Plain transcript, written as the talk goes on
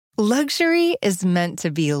Luxury is meant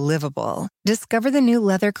to be livable. Discover the new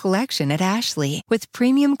leather collection at Ashley with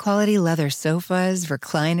premium quality leather sofas,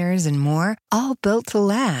 recliners, and more, all built to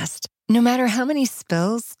last. No matter how many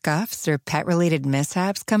spills, scuffs, or pet-related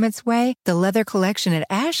mishaps come its way, the leather collection at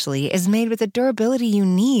Ashley is made with the durability you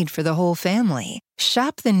need for the whole family.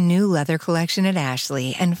 Shop the new leather collection at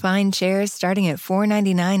Ashley and find chairs starting at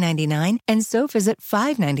 $499.99 and sofas at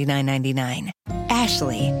 $599.99.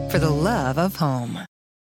 Ashley, for the love of home.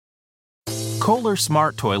 Kohler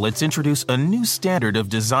Smart Toilets introduce a new standard of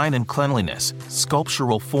design and cleanliness,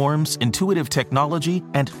 sculptural forms, intuitive technology,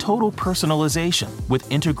 and total personalization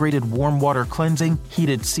with integrated warm water cleansing,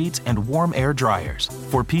 heated seats, and warm air dryers.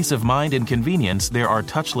 For peace of mind and convenience, there are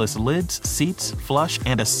touchless lids, seats, flush,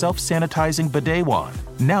 and a self-sanitizing bidet wand.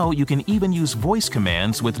 Now you can even use voice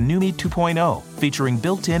commands with Numi 2.0, featuring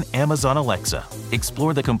built-in Amazon Alexa.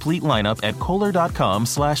 Explore the complete lineup at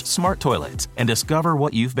Kohler.com/smarttoilets and discover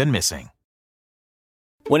what you've been missing.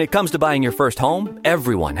 When it comes to buying your first home,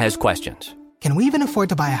 everyone has questions. Can we even afford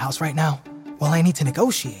to buy a house right now? Well, I need to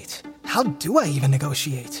negotiate. How do I even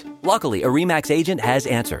negotiate? Luckily, a RE/MAX agent has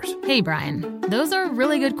answers. Hey, Brian, those are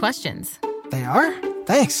really good questions. They are?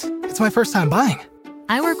 Thanks. It's my first time buying.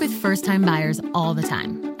 I work with first-time buyers all the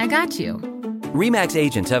time. I got you. RE/MAX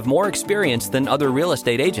agents have more experience than other real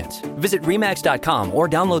estate agents. Visit RE/MAX.com or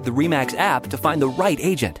download the RE/MAX app to find the right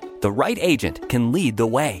agent. The right agent can lead the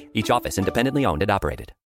way. Each office independently owned and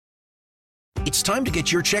operated. It's time to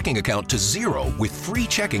get your checking account to zero with free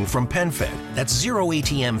checking from PenFed. That's zero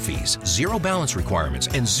ATM fees, zero balance requirements,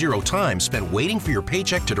 and zero time spent waiting for your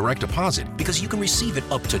paycheck to direct deposit because you can receive it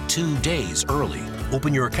up to 2 days early.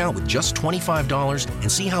 Open your account with just $25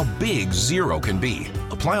 and see how big zero can be.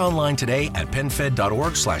 Apply online today at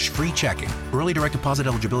PenFed.org/free checking. Early direct deposit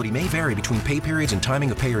eligibility may vary between pay periods and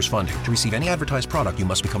timing of payers' funding. To receive any advertised product, you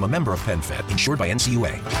must become a member of PenFed, insured by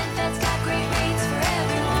NCUA. PenFed's got great rates for everyone.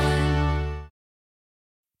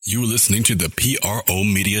 You're listening to the PRO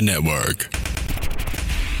Media Network.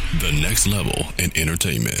 The next level in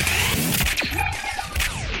entertainment.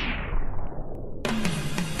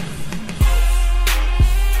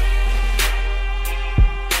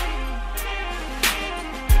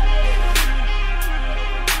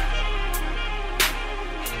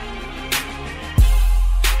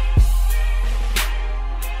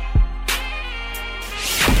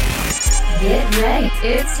 Get ready.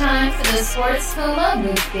 It's time for the Sports Coma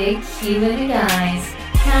with Big Q and the guys.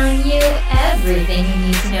 Telling you everything you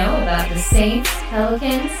need to know about the Saints,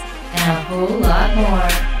 Pelicans, and a whole lot more.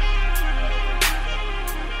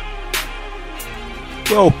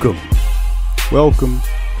 Welcome.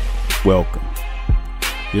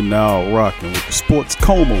 You're now rocking with the Sports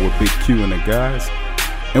Coma with Big Q and the guys.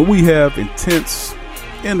 And we have intense,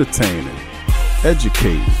 entertaining,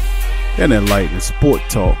 educating, and enlightening sport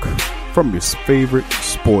talk from your favorite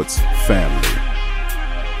sports family.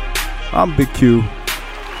 I'm Big Q.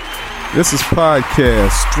 This is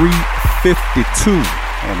podcast 352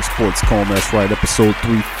 on the Sports Coma. That's right, episode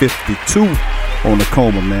 352 on the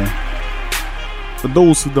Coma, man. For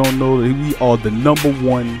those who don't know, we are the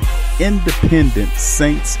 #1 independent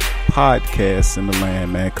Saints podcast in the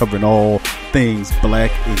land, man, covering all things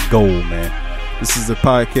black and gold, man. This is a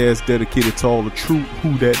podcast dedicated to all the true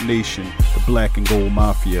Who Dat Nation, the Black and Gold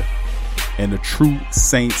Mafia, and the true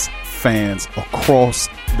Saints fans across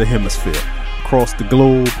the hemisphere, across the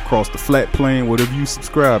globe, across the flat plane, whatever you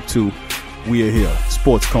subscribe to, we are here.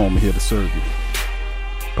 Sports Coma here to serve you.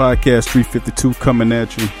 Podcast 352 coming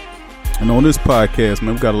at you. And on this podcast,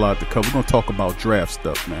 man, we got a lot to cover. We're going to talk about draft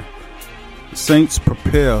stuff, man. The Saints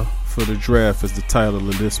prepare for the draft is the title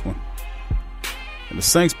of this one. And the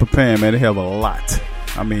Saints preparing, man, they have a lot.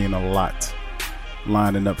 I mean, a lot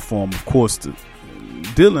lining up for them. Of course,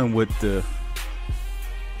 dealing with the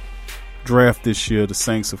draft this year, the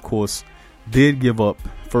Saints, of course, did give up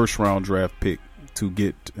first-round draft pick to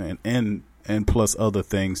get and plus other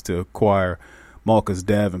things to acquire Marcus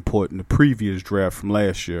Davenport in the previous draft from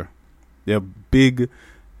last year. They have big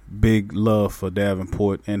love for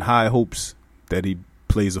Davenport and high hopes that he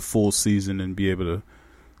plays a full season and be able to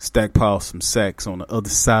stockpile some sacks on the other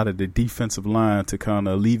side of the defensive line to kind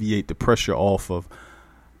of alleviate the pressure off of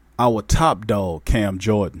our top dog, Cam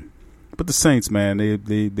Jordan. But the Saints, man,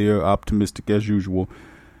 they're optimistic as usual.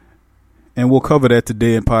 And we'll cover that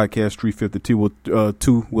today in podcast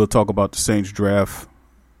 352. We'll talk about the Saints draft.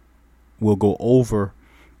 We'll go over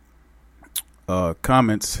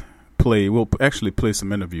comments. We'll actually play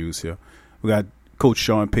some interviews here. We got Coach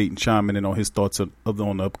Sean Payton chiming in on his thoughts on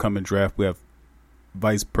the upcoming draft. We have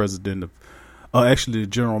Vice President actually the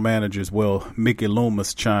General Manager as well, Mickey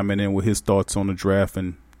Loomis, chiming in with his thoughts on the draft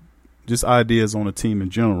and just ideas on the team in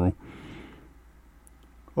general.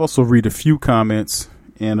 Also read a few comments,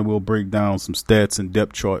 and we'll break down some stats and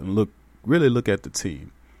depth chart and really look at the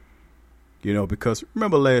team. You know, because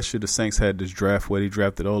remember last year the Saints had this draft where they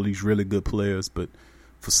drafted all these really good players, but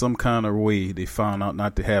for some kind of way they found out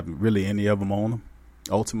not to have really any of them on them.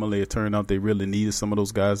 Ultimately, it turned out they really needed some of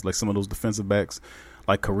those guys, like some of those defensive backs,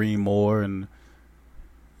 like Kareem Moore and,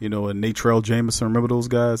 you know, and Natrell Jameson. Remember those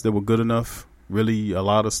guys that were good enough? Really, a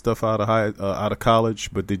lot of stuff out of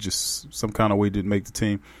college, but they just some kind of way didn't make the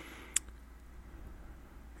team.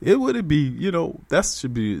 Would it be, you know, that's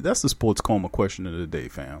the sports coma question of the day,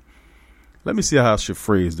 fam. Let me see how I should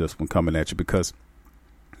phrase this one coming at you, because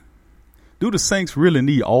do the Saints really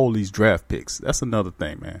need all these draft picks? That's another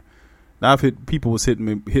thing, man. Now people was hit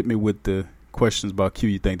me with the questions about Q.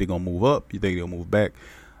 You think they're gonna move up? You think they'll move back?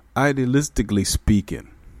 Idealistically speaking,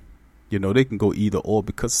 you know, they can go either or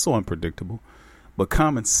because it's so unpredictable. But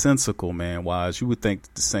commonsensical, man, wise, you would think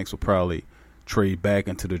that the Saints will probably trade back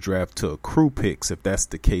into the draft to accrue picks if that's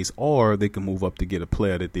the case, or they can move up to get a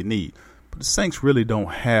player that they need. But the Saints really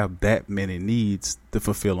don't have that many needs to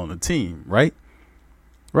fulfill on the team, right?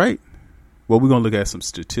 Right? Well, we're going to look at some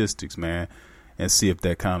statistics, man, and see if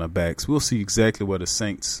that kind of backs. We'll see exactly where the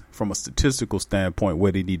Saints, from a statistical standpoint,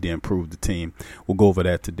 where they need to improve the team. We'll go over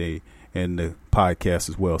that today in the podcast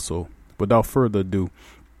as well. So without further ado,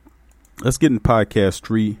 let's get in podcast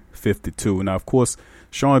 352. Now, of course,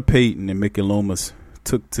 Sean Payton and Mickey Loomis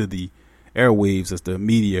took to the airwaves as the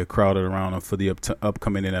media crowded around them for the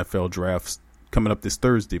upcoming NFL drafts coming up this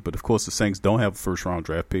Thursday. But, of course, the Saints don't have a first-round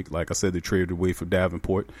draft pick. Like I said, they traded away for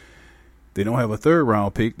Davenport. They don't have a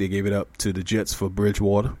third-round pick. They gave it up to the Jets for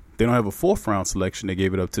Bridgewater. They don't have a fourth-round selection. They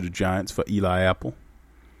gave it up to the Giants for Eli Apple.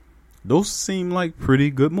 Those seem like pretty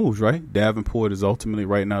good moves, right? Davenport is ultimately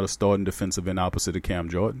right now the starting defensive end opposite of Cam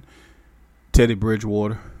Jordan. Teddy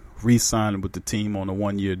Bridgewater re-signing with the team on a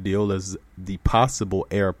one-year deal as the possible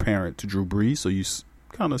heir apparent to Drew Brees. So you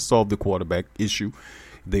kind of solve the quarterback issue.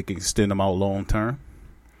 They can extend them out long-term.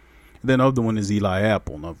 Then the other one is Eli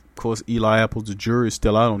Apple. Now, of course, Eli Apple, the jury is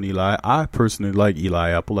still out on Eli. I personally like Eli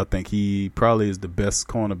Apple. I think he probably is the best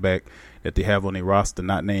cornerback that they have on their roster,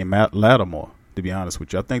 not named Matt Lattimore, to be honest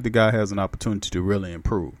with you. I think the guy has an opportunity to really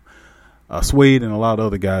improve. Swade and a lot of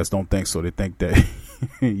other guys don't think so. They think that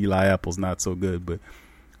Eli Apple's not so good, but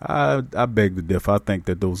I beg to differ. I think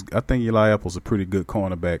Eli Apple's a pretty good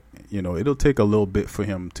cornerback. You know, it'll take a little bit for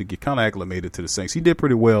him to get kind of acclimated to the Saints. He did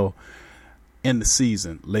pretty well in the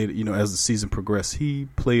season. Later, you know, as the season progressed, he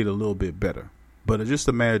played a little bit better. But just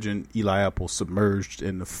imagine Eli Apple submerged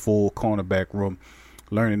in the full cornerback room,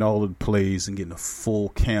 learning all of the plays and getting a full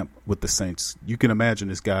camp with the Saints. You can imagine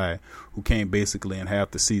this guy who came basically in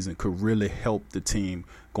half the season could really help the team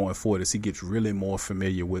going forward as he gets really more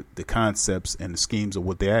familiar with the concepts and the schemes of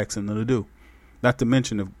what they're asking him to do. Not to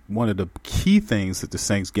mention one of the key things that the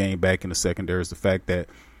Saints gain back in the secondary is the fact that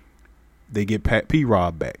they get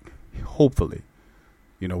P-Rob back, hopefully.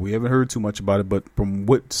 You know, we haven't heard too much about it, but from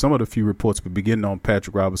what some of the few reports we're beginning on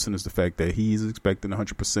Patrick Robinson is the fact that he's expecting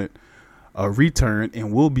 100% return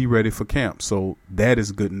and will be ready for camp. So that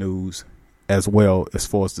is good news as well as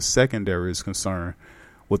far as the secondary is concerned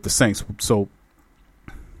with the Saints. So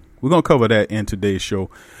we're going to cover that in today's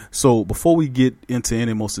show. So before we get into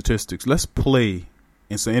any more statistics, let's play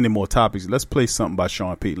any more topics. Let's play something by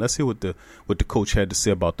Sean Payton. Let's hear what the coach had to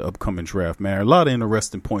say about the upcoming draft, man. A lot of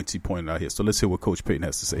interesting points he pointed out here. So let's hear what Coach Payton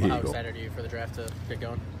has to say. Here you go. How excited are you for the draft to get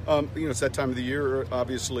going? You know, it's that time of the year,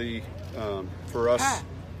 obviously, for us.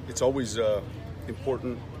 It's always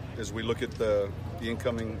important as we look at the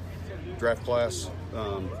incoming draft class.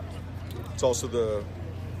 It's also the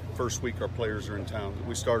first week our players are in town.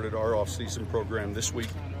 We started our off-season program this week,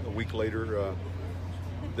 a week later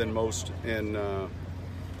than most. And,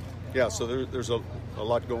 so there's a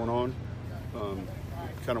lot going on.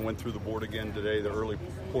 Kind of went through the board again today, the early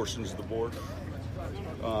portions of the board.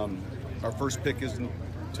 Our first pick isn't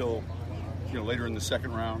until later in the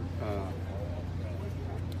second round.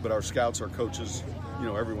 But our scouts, our coaches,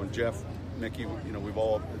 everyone, Jeff, Mickey,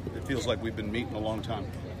 it feels like we've been meeting a long time.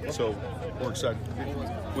 So we're excited.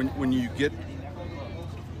 When you get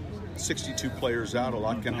 62 players out, a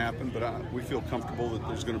lot can happen, but we feel comfortable that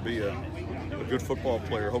there's going to be a good football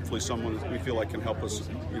player, hopefully someone that we feel like can help us,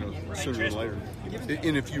 sooner than later.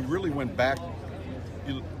 And if you really went back,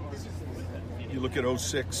 you look at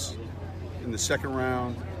 06 in the second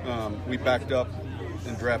round, we backed up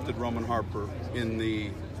and drafted Roman Harper. In the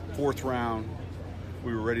fourth round,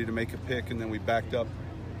 we were ready to make a pick, and then we backed up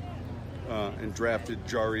and drafted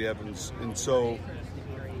Jari Evans. And so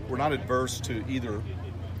we're not adverse to either,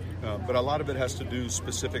 but a lot of it has to do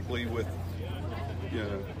specifically with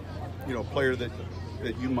a player that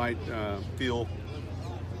you might feel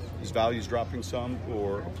his value is dropping some,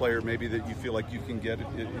 or a player maybe that you feel like you can get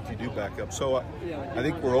if you do back up. So I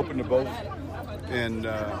think we're open to both, and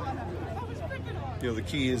the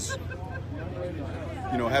key is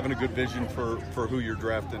having a good vision for who you're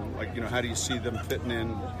drafting. Like, how do you see them fitting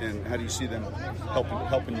in, and how do you see them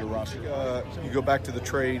helping your roster? You go back to the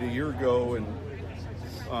trade a year ago, and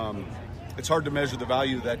it's hard to measure the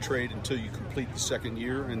value of that trade until you complete the second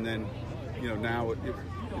year, and then now it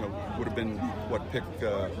would have been pick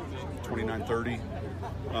 29, 30.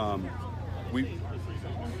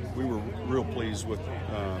 We were real pleased with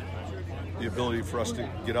the ability for us to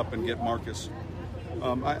get up and get Marcus.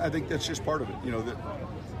 I think that's just part of it.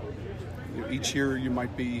 Each year you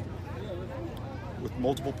might be with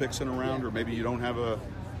multiple picks in a round, or maybe you don't have a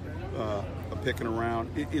pick in a round.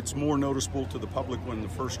 It's more noticeable to the public when the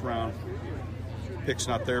first round pick's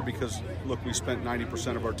not there, because look, we spent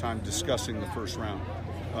 90% of our time discussing the first round,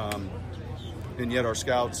 and yet our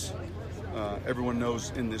scouts, everyone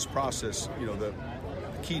knows in this process, the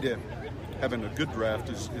key to having a good draft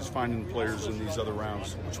is finding players in these other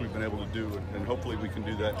rounds, which we've been able to do, and hopefully we can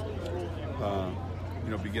do that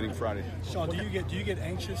beginning Friday. Sean, do you get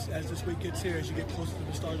anxious as this week gets here, as you get closer to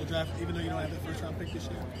the start of the draft, even though you don't have the first round pick this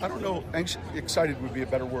year? I don't know. Excited would be a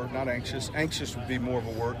better word, not anxious. Anxious would be more of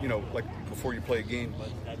a word, like before you play a game.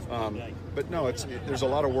 But no, there's a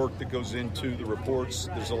lot of work that goes into the reports.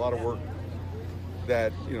 There's a lot of work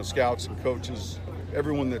that scouts and coaches,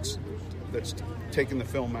 everyone that's taken the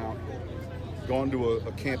film out, gone to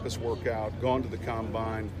a campus workout, gone to the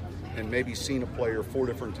combine, and maybe seen a player 4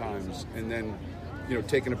 different times, and then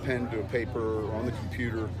taking a pen to a paper or on the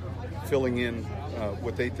computer, filling in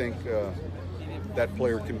what they think that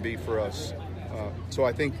player can be for us. So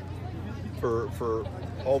I think for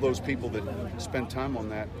all those people that spend time on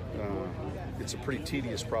that, it's a pretty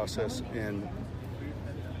tedious process, and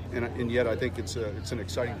yet I think it's an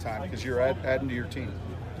exciting time because you're adding to your team.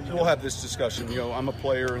 We'll have this discussion. I'm a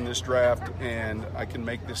player in this draft, and I can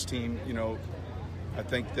make this team. I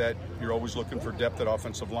think that you're always looking for depth at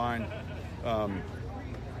offensive line.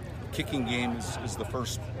 Kicking game is the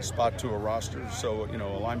first spot to a roster. So, a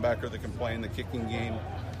linebacker that can play in the kicking game.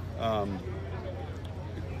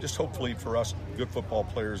 Just hopefully for us, good football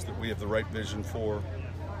players that we have the right vision for,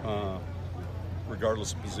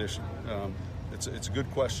 regardless of position. It's a good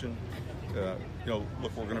question.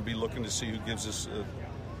 Look, we're going to be looking to see who gives us,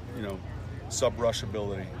 sub-rush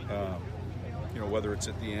ability. Whether it's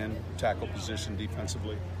at the end, tackle position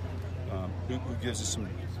defensively, who gives us some,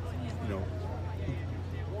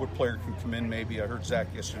 what player can come in maybe. I heard Zach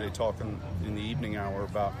yesterday talking in the evening hour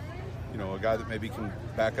about, a guy that maybe can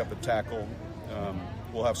back up a tackle.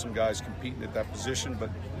 We'll have some guys competing at that position, but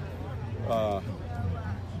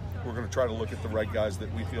we're going to try to look at the right guys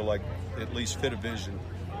that we feel like at least fit a vision,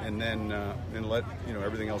 and then let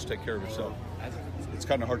everything else take care of itself. It's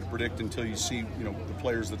kind of hard to predict until you see the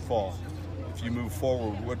players that fall. If you move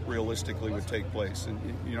forward, what realistically would take place, and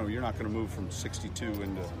you're not going to move from 62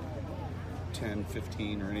 into 10,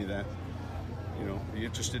 15 or any of that. Are you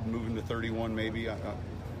interested in moving to 31 maybe?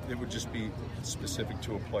 It would just be specific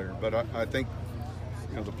to a player. But I think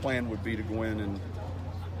the plan would be to go in, and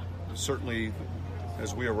certainly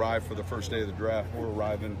as we arrive for the first day of the draft, we're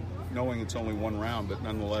arriving knowing it's only one round, but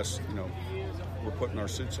nonetheless, we're putting our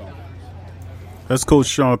suits on. That's Coach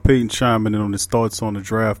Sean Payton chiming in on his thoughts on the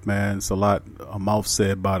draft, man. It's a mouth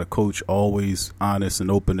said by the coach, always honest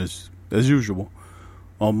and open as usual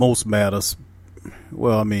on most matters.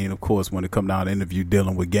 Well, I mean, of course, when it comes down to interview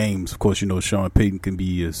dealing with games, of course, Sean Payton can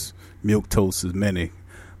be as milquetoast as many,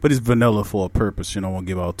 but he's vanilla for a purpose. I won't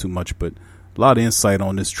give out too much, but a lot of insight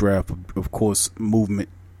on this draft. Of course, movement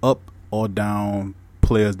up or down,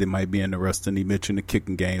 players that might be interested. He mentioned the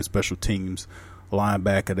kicking game, special teams,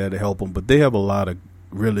 linebacker that'll help them, but they have a lot of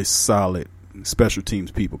really solid special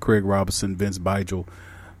teams people. Craig Robinson, Vince Bigel.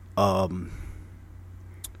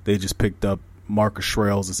 They just picked up Marcus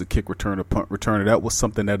Shrells as a kick returner, punt returner. That was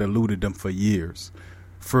something that eluded them for years.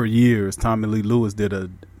 Tommy Lee Lewis did a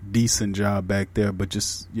decent job back there, but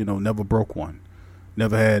just, never broke one.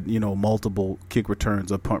 Never had, multiple kick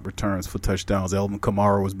returns or punt returns for touchdowns. Alvin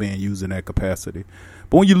Kamara was being used in that capacity.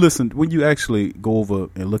 But when you actually go over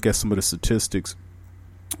and look at some of the statistics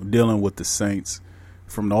dealing with the Saints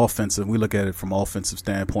from the offensive, we look at it from offensive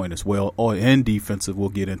standpoint as well, and defensive, we'll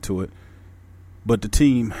get into it. But the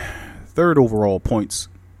team, third overall points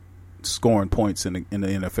scoring points in the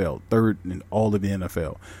NFL, third in all of the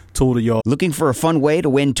NFL. Total yards. Looking for a fun way to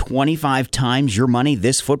win 25 times your money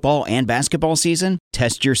this football and basketball season?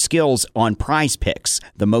 Test your skills on Prize Picks,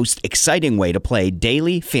 the most exciting way to play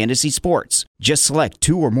daily fantasy sports. Just select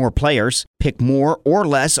 2 or more players, pick more or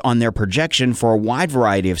less on their projection for a wide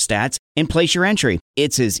variety of stats, and place your entry.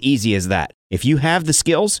 It's as easy as that. If you have the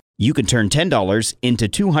skills, you can turn $10 into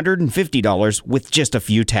 $250 with just a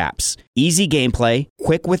few taps. Easy gameplay,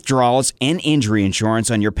 quick withdrawals, and injury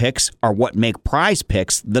insurance on your picks are what make Prize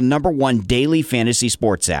Picks the #1 daily fantasy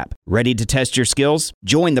sports app. Ready to test your skills?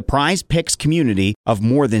 Join the Prize Picks community of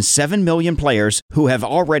more than 7 million players who have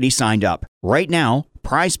already signed up. Right now,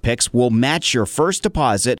 Prize Picks will match your first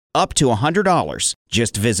deposit up to $100.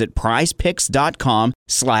 Just visit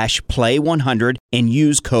prizepicks.com/play100 and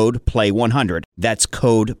use code PLAY100. That's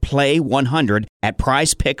code PLAY100 at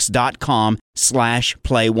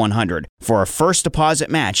prizepicks.com/play100 for a first deposit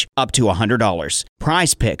match up to $100.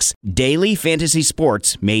 Prize Picks, daily fantasy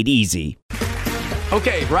sports made easy.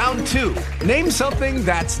 Okay, round 2. Name something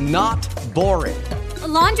that's not boring. A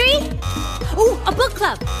laundry? Ooh, a book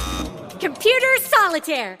club. Computer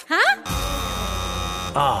solitaire, huh?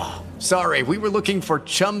 Ah, sorry, we were looking for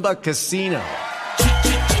Chumba Casino.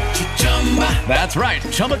 That's right,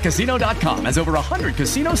 ChumbaCasino.com has over 100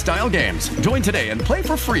 casino-style games. Join today and play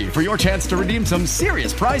for free for your chance to redeem some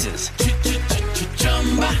serious prizes.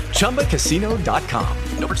 ChumbaCasino.com.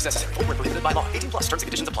 No purchase necessary. Void where prohibited by law. 18+. Terms and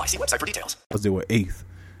conditions apply. See website for details. They were 8th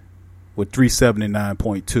with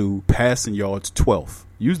 379.2 passing yards, 12th.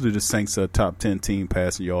 Usually the Saints are a top 10 team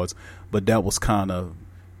passing yards, but that was kind of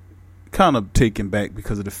taken back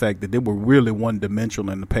because of the fact that they were really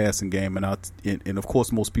one-dimensional in the passing game, and of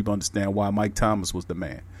course most people understand why Mike Thomas was the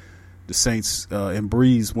man. The Saints and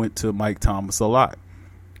Breeze went to Mike Thomas a lot,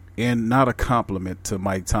 and not a compliment to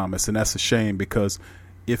Mike Thomas, and that's a shame because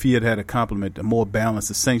if he had a compliment, a more balanced,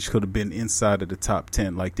 the Saints could have been inside of the top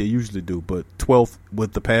 10 like they usually do, but 12th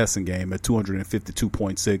with the passing game at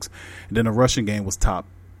 252.6, and then the rushing game was top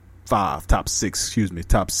 6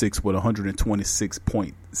 with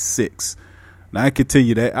 126.6. Now I can tell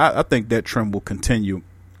you that I think that trend will continue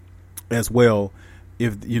as well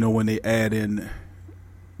if, when they add in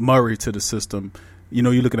Murray to the system.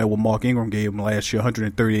 You're looking at what Mark Ingram gave him last year,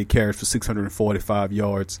 138 carries for 645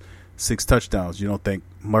 yards, 6 touchdowns. You don't think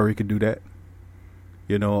Murray could do that?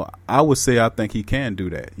 I would say I think he can do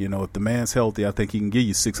that. If the man's healthy, I think he can give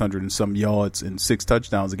you 600 and some yards and 6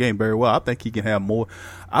 touchdowns a game very well. I think he can have more.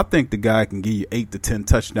 I think the guy can give you 8 to 10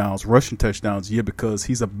 touchdowns, rushing touchdowns a year because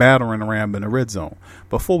he's a battering ram in the red zone.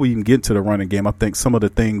 Before we even get to the running game, I think some of the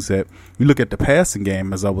things that you look at the passing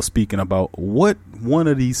game, as I was speaking about, what one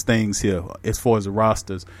of these things here, as far as the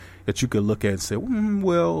rosters, that you could look at and say,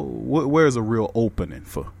 where's a real opening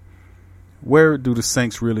for? Where do the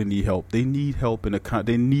Saints really need help? They need help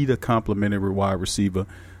they need a complimentary wide receiver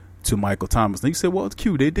to Michael Thomas. And you say, well, it's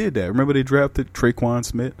cute. They did that. Remember they drafted Traquan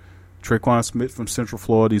Smith from Central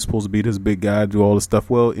Florida. He's supposed to be this big guy, do all this stuff.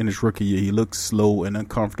 Well, in his rookie year, he looked slow and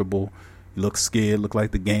uncomfortable. He looked scared, looked like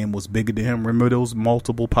the game was bigger than him. Remember those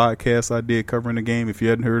multiple podcasts I did covering the game? If you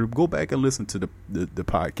hadn't heard them, go back and listen to the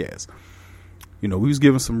podcast. We was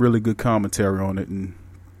giving some really good commentary on it, and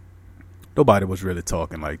nobody was really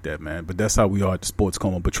talking like that, man. But that's how we are at the Sports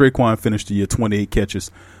Coma. But Traquan finished the year 28 catches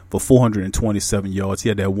for 427 yards. He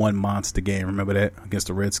had that one monster game. Remember that? Against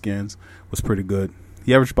the Redskins. Was pretty good.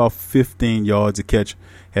 He averaged about 15 yards a catch.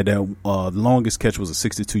 Had that the longest catch was a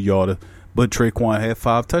 62-yarder. But Traquan had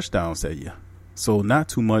 5 touchdowns that year. So not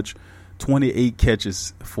too much. 28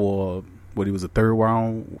 catches for he was a third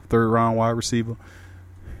round wide receiver.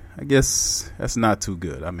 I guess that's not too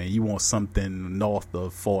good. I mean, you want something north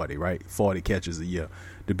of 40, right? 40 catches a year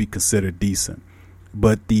to be considered decent.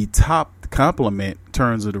 But the top compliment in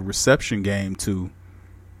terms of the reception game to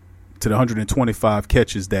the 125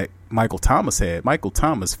 catches that Michael Thomas had. Michael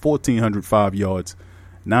Thomas, 1,405 yards,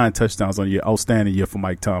 9 touchdowns on a year. Outstanding year for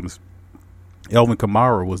Mike Thomas. Elvin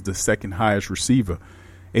Kamara was the second highest receiver,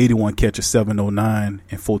 81 catches, 709,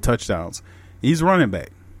 and 4 touchdowns. He's a running back.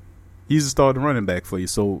 He's a starting running back for you.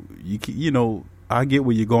 So, I get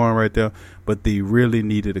where you're going right there, but they really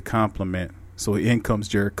needed a compliment. So, in comes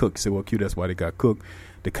Jared Cook. You say, well, Q, that's why they got Cook,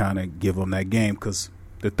 to kind of give them that game, because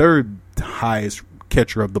the third highest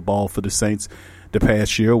catcher of the ball for the Saints the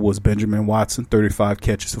past year was Benjamin Watson, 35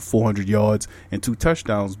 catches for 400 yards and 2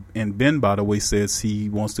 touchdowns. And Ben, by the way, says he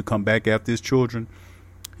wants to come back after his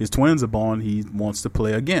twins are born. He wants to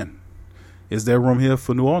play again. Is there room here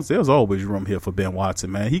for New Orleans? There's always room here for Ben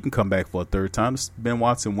Watson, man. He can come back for a third time. Ben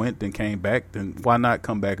Watson went, then came back. Then why not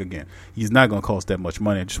come back again? He's not going to cost that much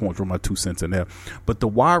money. I just want to throw my 2 cents in there. But the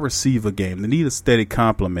wide receiver game, they need a steady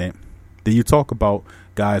compliment Then you talk about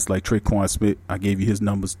guys like Traquan Smith. I gave you his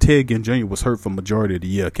numbers. Ted Ginn Jr. was hurt for the majority of the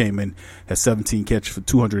year. Came in, had 17 catches for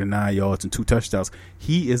 209 yards and 2 touchdowns.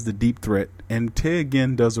 He is the deep threat, and Ted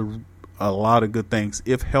Ginn does a lot of good things.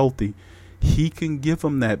 If healthy, he can give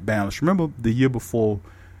them that balance. Remember the year before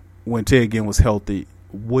when Ted Ginn was healthy,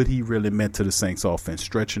 what he really meant to the Saints offense,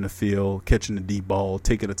 stretching the field, catching the deep ball,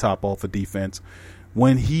 taking the top off of defense.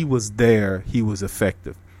 When he was there, he was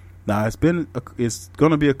effective. Now, it's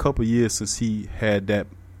going to be a couple years since he had that,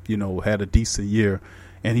 had a decent year,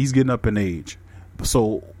 and he's getting up in age.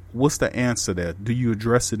 So what's the answer there? Do you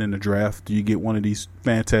address it in the draft? Do you get one of these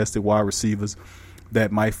fantastic wide receivers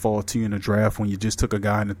that might fall to you in the draft when you just took a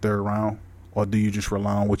guy in the 3rd round? Or do you just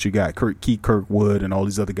rely on what you got? Keith Kirkwood and all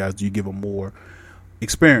these other guys, do you give them more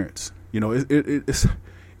experience?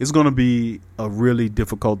 It's going to be a really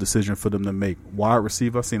difficult decision for them to make. Wide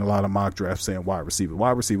receiver, I've seen a lot of mock drafts saying wide receiver.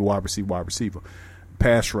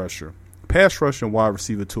 Pass rusher. Pass rusher and wide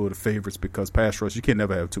receiver, 2 of the favorites, because pass rush, you can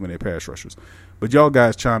never have too many pass rushers. But y'all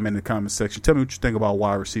guys chime in the comment section. Tell me what you think about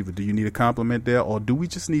wide receiver. Do you need a compliment there, or do we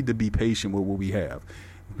just need to be patient with what we have?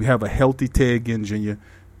 We have a healthy Ted Ginn Jr.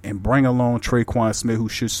 and bring along Traquan Smith, who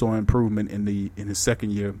should show improvement in his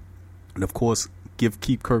 2nd year. And, of course, give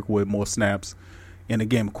Keith Kirkwood more snaps. And,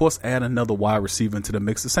 again, of course, add another wide receiver into the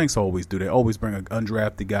mix. The Saints always do. They always bring an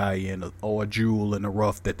undrafted guy in or a jewel in the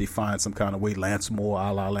rough that they find some kind of way. Lance Moore,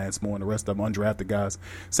 a la Lance Moore, and the rest of them undrafted guys.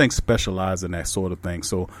 Saints specialize in that sort of thing.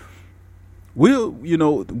 So,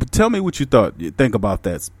 tell me what you think about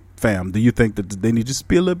that, fam. Do you think that they need to just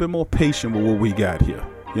be a little bit more patient with what we got here,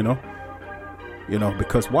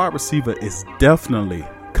 because wide receiver is definitely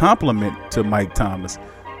compliment to Mike Thomas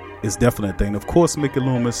is definitely a thing. Of course, Mickey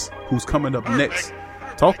Loomis, who's coming up next,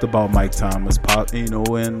 talked about Mike Thomas,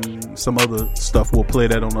 and some other stuff. We'll play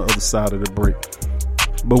that on the other side of the break.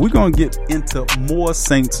 But we're going to get into more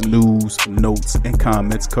Saints news, notes, and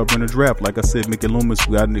comments covering the draft. Like I said, Mickey Loomis,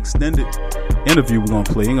 we got an extended interview we're going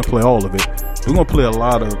to play. We're going to play all of it. We're going to play a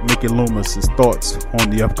lot of Mickey Loomis' thoughts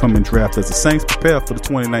on the upcoming draft as the Saints prepare for the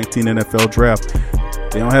 2019 NFL draft.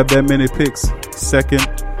 They don't have that many picks. 2nd,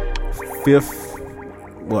 5th,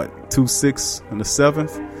 2, 6, and the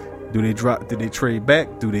 7th. Do they drop? Do they trade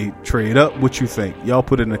back? Do they trade up? What you think? Y'all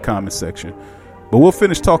put it in the comment section. But we'll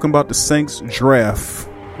finish talking about the Saints draft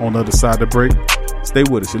on the other side of the break. Stay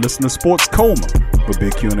with us. You listen to Sports Coma with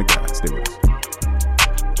Big Q and the guys. Stay with us.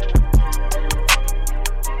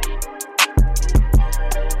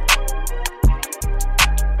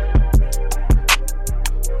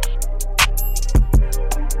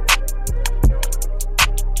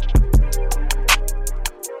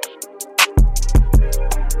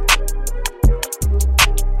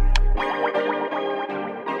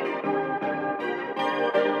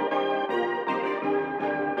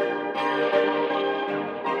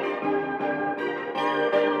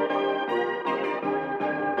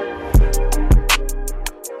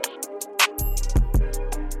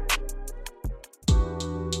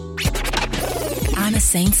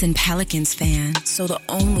 Saints and Pelicans fan, so the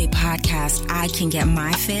only podcast I can get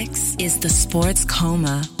my fix is the Sports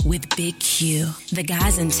Coma with Big Q. The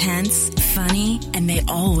guy's intense, funny, and they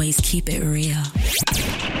always keep it real.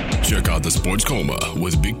 Check out the Sports Coma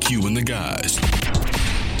with Big Q and the guys.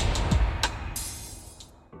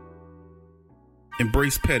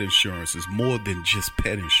 Embrace Pet Insurance is more than just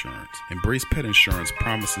pet insurance. Embrace Pet Insurance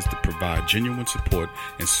promises to provide genuine support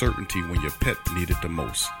and certainty when your pet needs it the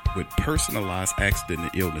most. With personalized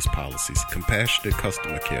accident and illness policies, compassionate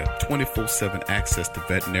customer care, 24/7 access to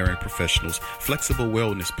veterinary professionals, flexible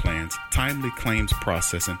wellness plans, timely claims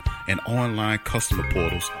processing, and online customer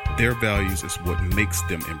portals, their values is what makes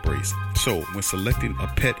them Embrace. So, when selecting a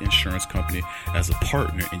pet insurance company as a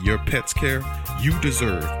partner in your pet's care, you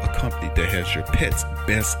deserve a company that has your pet's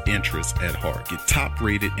best interests at heart. Get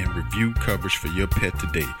top-rated and reviewed coverage for your pet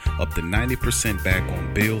today. Up to 90% back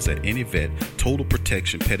on bills at any vet, total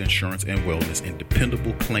protection, pet insurance and wellness, and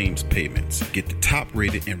dependable claims payments. Get the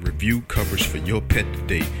top-rated and reviewed coverage for your pet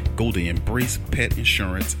today. Go to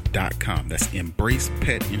EmbracePetInsurance.com. That's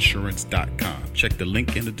EmbracePetInsurance.com. Check the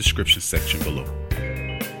link in the description section below.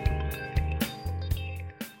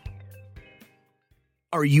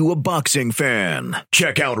 Are you a boxing fan?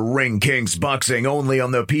 Check out Ring Kings Boxing only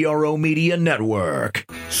on the PRO Media Network.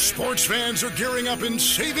 Sports fans are gearing up and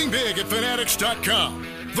saving big at Fanatics.com,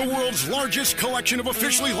 the world's largest collection of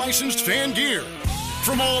officially licensed fan gear.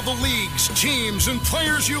 From all the leagues, teams, and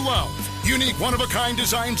players you love, unique one-of-a-kind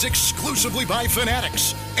designs exclusively by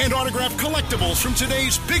Fanatics, and autographed collectibles from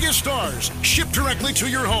today's biggest stars shipped directly to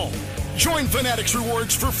your home. Join Fanatics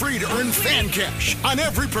Rewards for free to earn fan cash on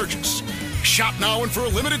every purchase. Shop now and for a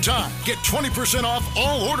limited time, get 20% off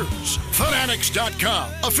all orders.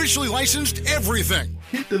 Fanatics.com, officially licensed everything.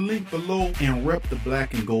 Hit the link below and rep the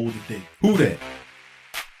black and gold today. Who that?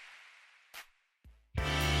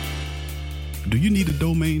 Do you need a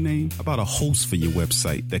domain name? How about a host for your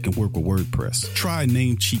website that can work with WordPress? Try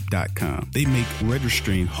Namecheap.com. They make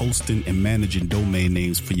registering, hosting, and managing domain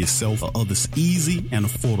names for yourself or others easy and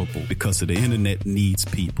affordable because the internet needs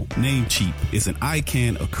people. Namecheap is an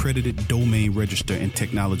ICANN accredited domain register and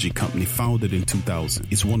technology company founded in 2000.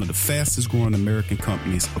 It's one of the fastest growing American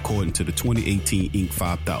companies according to the 2018 Inc.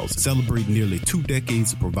 5000, celebrating nearly 2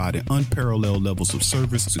 decades of providing unparalleled levels of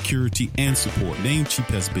service, security, and support. Namecheap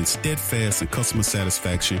has been steadfast in customer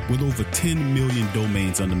satisfaction with over 10 million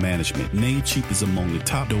domains under management. Namecheap is among the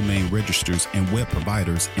top domain registers and web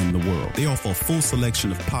providers in the world. They offer a full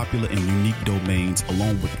selection of popular and unique domains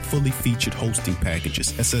along with fully featured hosting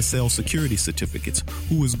packages, SSL security certificates,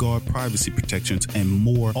 WhoisGuard privacy protections, and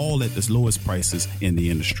more, all at the lowest prices in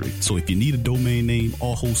the industry. So if you need a domain name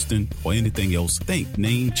or hosting or anything else, think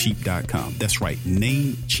Namecheap.com. That's right,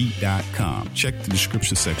 Namecheap.com. Check the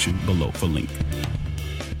description section below for link.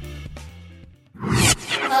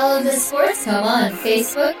 Follow the Sports Coma on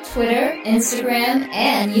Facebook, Twitter, Instagram,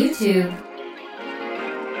 and YouTube.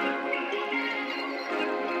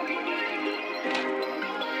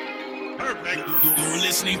 You're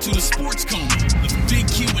listening to the Sports Coma with Big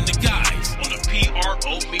Q and the guys on the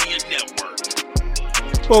PRO Media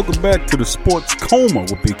Network. Welcome back to the Sports Coma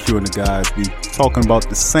with Big Q and the guys. We talking about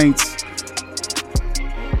the Saints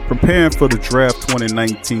preparing for the draft,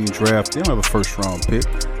 2019 draft. They don't have a first round pick.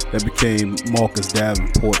 That became Marcus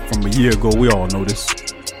Davenport from a year ago. We all know this.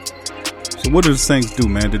 So what do the Saints do,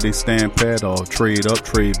 man? Did they stand pat or trade up,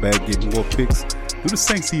 trade back, get more picks? Do the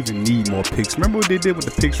Saints even need more picks? Remember what they did with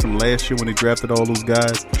the picks from last year when they drafted all those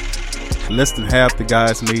guys? Less than half the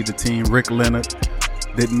guys made the team. Rick Leonard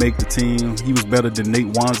didn't make the team. He was better than Nate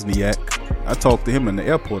Wozniak. I talked to him in the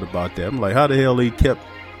airport about that. I'm like, how the hell they kept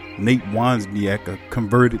Nate Wozniak, a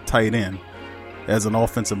converted tight end, as an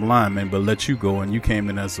offensive lineman, but let you go, and you came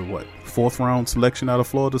in as a 4th round selection out of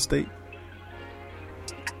Florida State?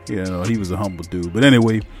 You know, he was a humble dude. But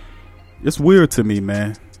anyway, it's weird to me,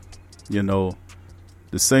 man. You know,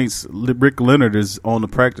 the Saints, Rick Leonard is on the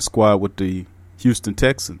practice squad with the Houston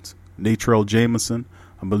Texans. Natrell Jameson,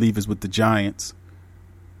 I believe, is with the Giants.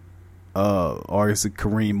 Or is it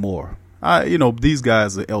Kareem Moore? These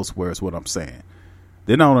guys are elsewhere is what I'm saying.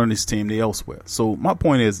 They're not on this team, they're elsewhere. So my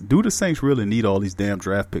point is, do the Saints really need all these damn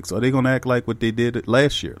draft picks? Are they going to act like what they did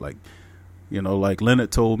last year? Like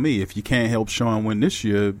Leonard told me, if you can't help Sean win this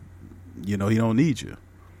year, he don't need you.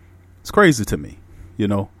 It's crazy to me,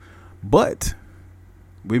 But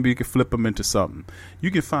maybe you can flip them into something. You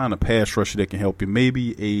can find a pass rusher that can help you.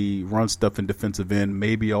 Maybe a run-stuffing defensive end.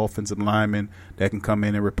 Maybe an offensive lineman that can come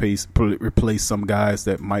in and replace some guys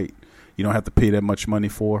that might you don't have to pay that much money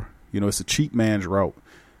for. It's a cheap man's route,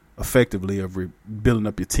 effectively, of building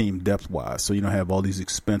up your team depth-wise, so you don't have all these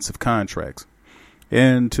expensive contracts.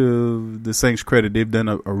 And to the Saints' credit, they've done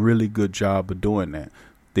a really good job of doing that.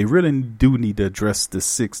 They really do need to address the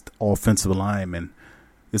 6th offensive lineman.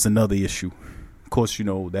 It's another issue. Of course,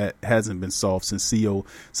 that hasn't been solved since Senio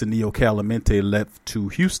Calamente left to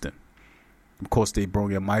Houston. Of course, they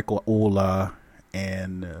brought in Michael Ola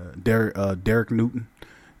and Derek Newton,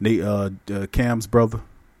 Cam's brother,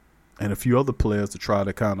 and a few other players to try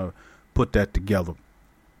to kind of put that together.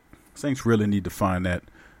 Saints really need to find that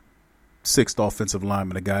 6th offensive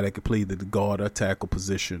lineman, a guy that can play the guard or tackle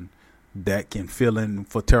position, that can fill in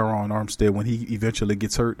for Teron Armstead when he eventually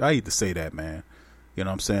gets hurt. I hate to say that, man. You know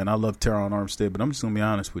what I'm saying? I love Teron Armstead, but I'm just going to be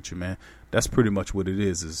honest with you, man. That's pretty much what it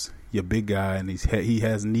is you're a big guy, and he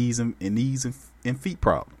has knees and feet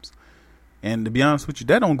problems. And to be honest with you,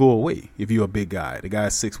 that don't go away if you're a big guy. The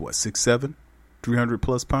guy's 6'7",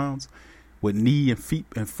 300+ pounds with knee and feet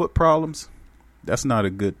and foot problems. That's not a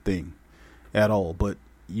good thing at all. But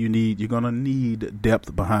you're gonna need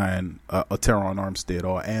depth behind a Teron Armstead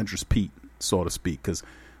or Andrus Peat, so to speak. Because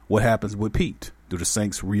what happens with Pete? Do the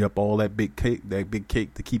Saints re-up all that big cake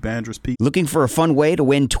to keep Andrus Peat? Looking for a fun way to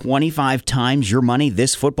win 25 times your money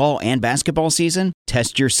this football and basketball season?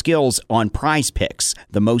 Test your skills on Prize Picks,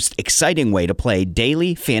 the most exciting way to play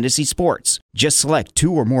daily fantasy sports. Just select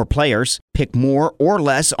 2 or more players, pick more or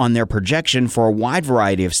less on their projection for a wide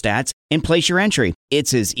variety of stats, and place your entry.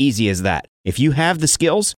 It's as easy as that. If you have the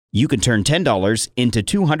skills, you can turn $10 into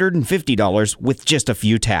 $250 with just a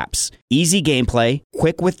few taps. Easy gameplay,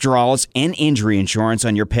 quick withdrawals, and injury insurance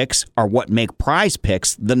on your picks are what make Prize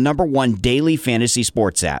Picks the #1 daily fantasy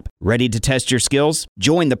sports app. Ready to test your skills?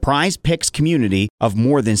 Join the Prize Picks community of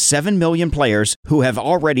more than 7 million players who have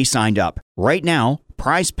already signed up. Right now,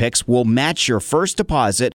 Prize Picks will match your first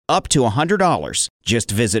deposit up to $100. Just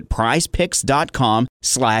visit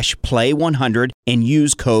prizepicks.com/play100 and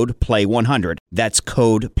use code PLAY100. That's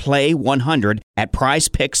code PLAY100 at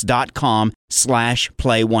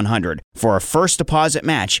prizepicks.com/play100 for a first deposit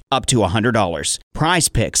match up to $100. Prize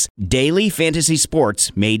Picks, daily fantasy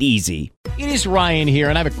sports made easy. It is Ryan here,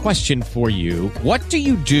 and I have a question for you. What do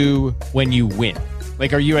you do when you win?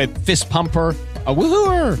 Like, are you a fist pumper, a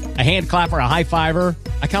woohooer, a hand clapper, a high fiver?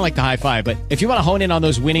 I kind of like the high five, but if you want to hone in on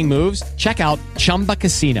those winning moves, check out Chumba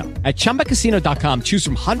Casino. At ChumbaCasino.com, choose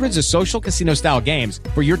from hundreds of social casino style games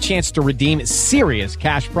for your chance to redeem serious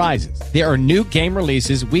cash prizes. There are new game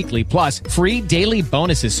releases weekly, plus free daily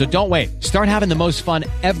bonuses. So don't wait. Start having the most fun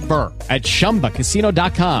ever at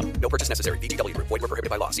ChumbaCasino.com. No purchase necessary. VGW. Void where prohibited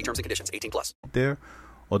by law. See terms and conditions. 18+. There,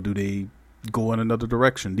 or do they go in another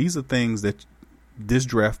direction? These are things that this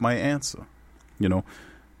draft might answer,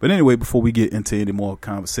 But anyway, before we get into any more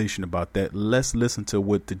conversation about that, let's listen to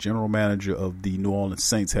what the general manager of the New Orleans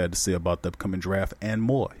Saints had to say about the upcoming draft and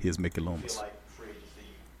more. Here's Mickey Loomis. Feel like free agency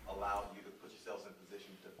allowed you to put yourselves in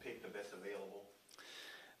position to pick the best available?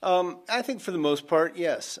 I think for the most part,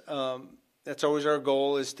 yes. That's always our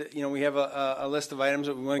goal. Is to we have a list of items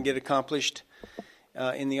that we want to get accomplished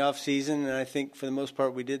in the off season, and I think for the most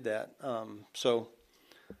part we did that.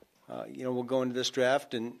 We'll go into this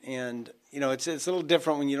draft, and it's a little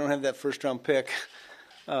different when you don't have that first round pick.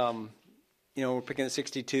 We're picking at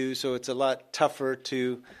 62, so it's a lot tougher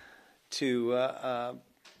to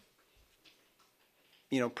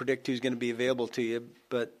predict who's going to be available to you.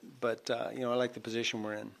 But I like the position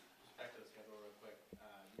we're in. Back to the schedule real quick.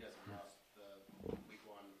 You guys have lost the week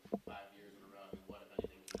 1 5 years in a row. What, if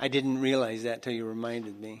anything? I didn't realize that till you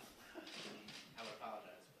reminded me.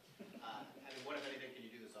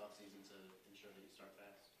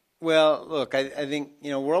 Well, look, I think,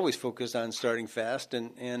 we're always focused on starting fast,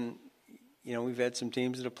 and we've had some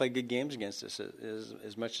teams that have played good games against us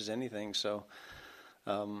as much as anything. So,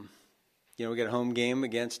 we got a home game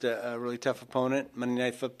against a really tough opponent, Monday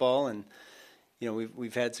Night Football, and,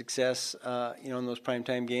 we've had success, in those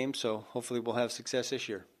primetime games, so hopefully we'll have success this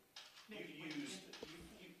year. You've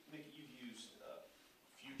used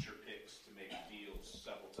future picks to make deals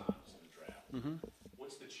several times in the draft. Mm-hmm.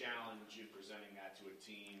 What's the challenge in presenting that to a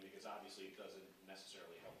team? Because obviously it doesn't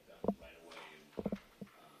necessarily help them right away. And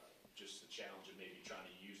just the challenge of maybe trying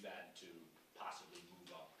to use that to possibly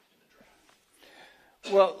move up in the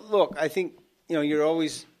draft. Well, look, I think, you're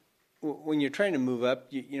always, when you're trying to move up,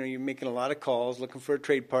 you're making a lot of calls, looking for a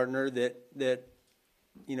trade partner that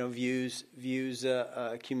views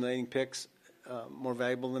accumulating picks more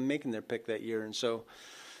valuable than making their pick that year. And so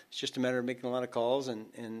it's just a matter of making a lot of calls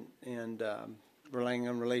and relying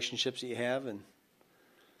on relationships that you have, and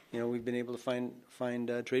we've been able to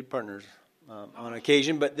find trade partners on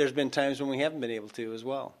occasion, but there's been times when we haven't been able to as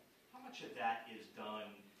well. How much of that is done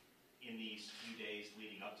in these few days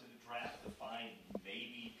leading up to the draft to find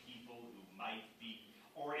maybe people who might be,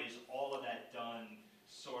 or is all of that done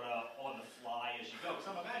sort of on the fly as you go? Because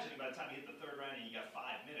I'm imagining by the time you hit the third round and you got 5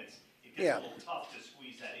 minutes, it gets a little tough to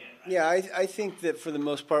squeeze that in, right? Yeah, I think that for the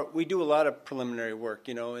most part, we do a lot of preliminary work,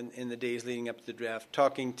 in the days leading up to the draft,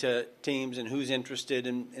 talking to teams and who's interested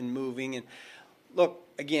in moving. And look,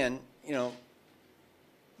 again,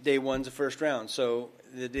 day one's the first round. So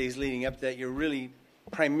the days leading up to that, you're really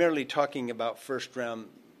primarily talking about first round,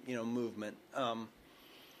 movement. And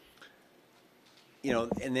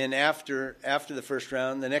then after the first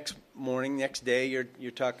round, the next day,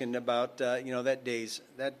 you're talking about that day's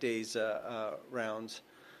rounds.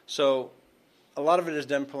 So a lot of it is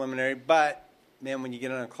done preliminary, but man, when you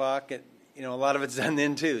get on a clock, a lot of it's done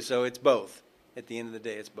then too. So it's both. At the end of the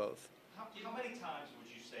day, it's both. How many times would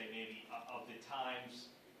you say maybe of the times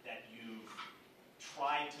that you've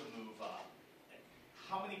tried to move up,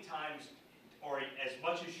 how many times, or as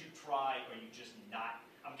much as you try, are you just not?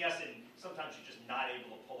 I'm guessing sometimes you're just not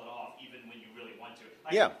able to pull it off, even when you really want to.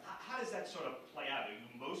 Yeah. How does that sort of play out? Are you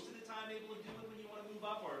most of the time able to do it when you want to move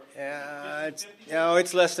up, or?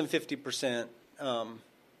 It's less than 50%.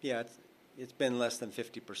 It's been less than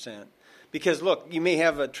 50%. Because look, you may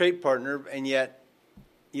have a trade partner, and yet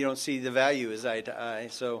you don't see the value as eye to eye.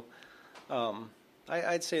 So,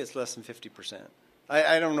 I'd say it's less than 50%.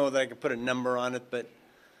 I don't know that I could put a number on it, but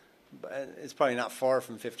it's probably not far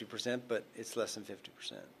from 50%, but it's less than 50%.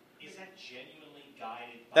 Is that genuinely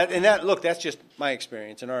guided by... That's just my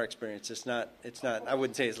experience and our experience. It's not, I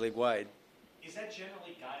wouldn't say it's league-wide. Is that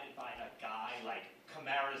generally guided by a guy like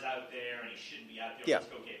Kamara's out there and he shouldn't be out there? Yeah. Let's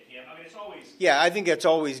go get him. I mean, it's always... Yeah, I think it's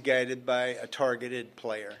always guided by a targeted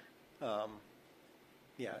player.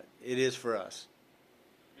 It is for us.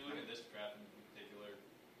 If you look at this draft in particular,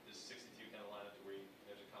 does 62 kind of line up to where you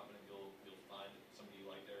guys are confident you'll find somebody you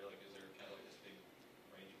like there? Like, is there kind of like this big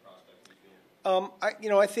range of prospects you feel?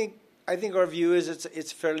 I think our view is it's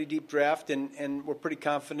a fairly deep draft, and we're pretty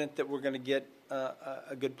confident that we're going to get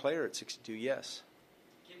a good player at 62. Yes.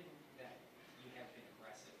 Given that you have been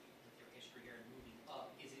aggressive with your history here and moving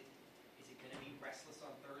up, is it going to be restless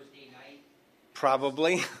on Thursday night?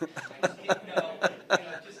 Probably. Do you kind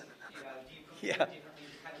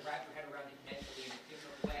of wrap your head around it mentally in a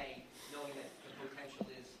different way, knowing that the potential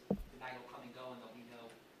is the night will come and go and there'll be no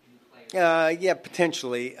new players? Yeah,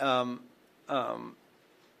 potentially.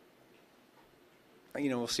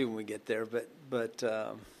 We'll see when we get there, but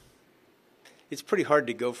it's pretty hard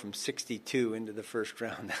to go from 62 into the first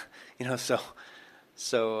round, but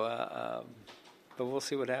we'll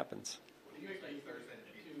see what happens. What do you expect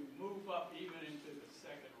Thursday to move up even into the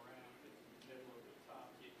second round in the middle of the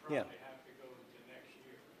top? You probably have to go into next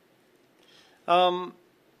year.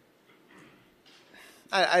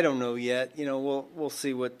 I don't know yet. We'll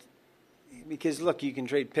see what. Because look, you can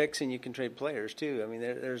trade picks and you can trade players too. I mean,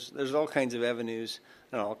 there's all kinds of avenues.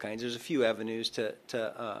 Not all kinds. There's a few avenues to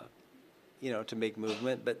make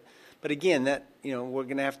movement. But again, that we're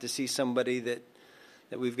going to have to see somebody that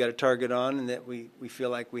we've got a target on, and that we feel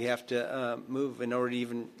like we have to move in order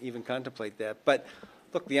to even contemplate that. But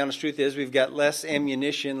look, the honest truth is we've got less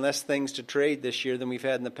ammunition, less things to trade this year than we've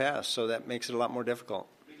had in the past. So that makes it a lot more difficult.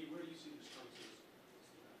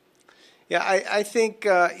 Yeah, I think,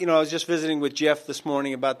 I was just visiting with Jeff this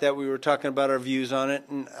morning about that. We were talking about our views on it,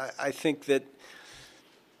 and I think that,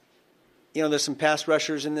 there's some pass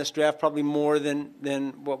rushers in this draft, probably more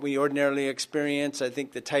than what we ordinarily experience. I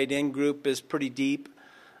think the tight end group is pretty deep.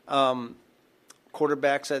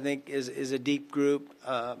 Quarterbacks, I think, is a deep group.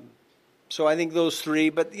 So I think those three,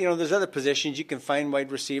 but, there's other positions. You can find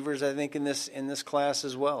wide receivers, I think, in this class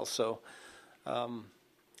as well. So,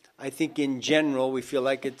 I think in general we feel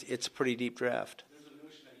like it's a pretty deep draft. There's a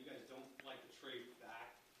notion that you guys don't like to trade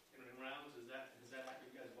back in rounds. Is that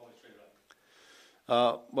accurate? You guys have always traded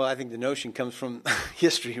up? Well, I think the notion comes from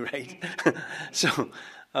history, right? So,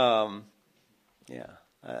 I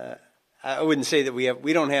wouldn't say that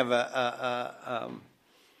we don't have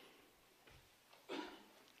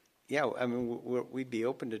we'd be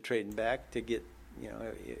open to trading back to get,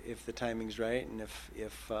 if the timing's right and if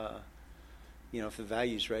the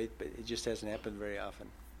value's right, but it just hasn't happened very often.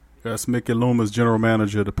 That's Mickey Loomis, general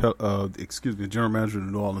manager of general manager of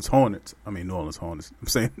the New Orleans Hornets. I mean, New Orleans Hornets. I'm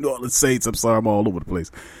saying New Orleans Saints. I'm sorry, I'm all over the place.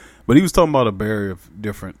 But he was talking about a barrier of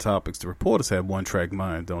different topics. The reporters have one-track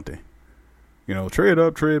mind, don't they? Trade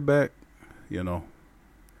up, trade back. I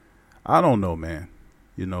don't know, man.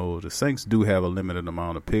 The Saints do have a limited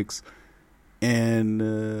amount of picks. And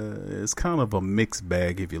it's kind of a mixed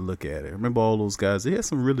bag if you look at it. Remember all those guys? They had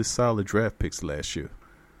some really solid draft picks last year.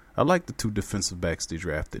 I like the two defensive backs they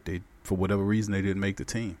drafted. For whatever reason, they didn't make the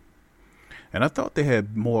team. And I thought they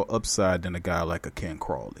had more upside than a guy like a Ken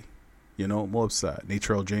Crawley. More upside.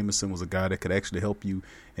 Natrell Jameson was a guy that could actually help you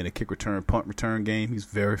in a kick return, punt return game. He's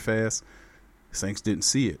very fast. The Saints didn't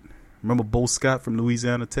see it. Remember Bo Scott from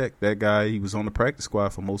Louisiana Tech? That guy, he was on the practice squad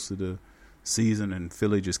for most of the season, and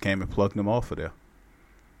Philly just came and plucked him off of there.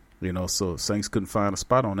 So Saints couldn't find a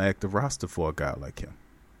spot on the active roster for a guy like him,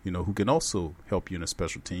 who can also help you in the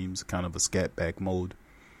special teams, kind of a scat back mode.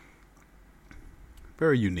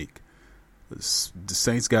 Very unique. The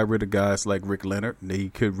Saints got rid of guys like Rick Leonard. They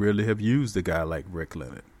could really have used a guy like Rick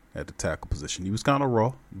Leonard at the tackle position. He was kind of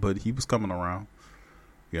raw, but he was coming around,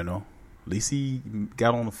 At least he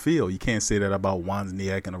got on the field. You can't say that about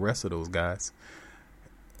Wozniak and the rest of those guys.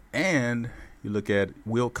 And you look at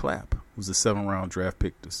Will Clapp, who's a 7th-round draft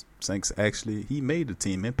pick. The Saints actually, he made the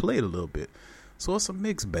team and played a little bit. So it's a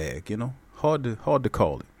mixed bag, Hard to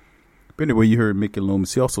call it. But anyway, you heard Mickey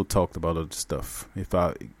Loomis. He also talked about other stuff. If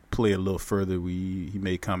I play a little further, he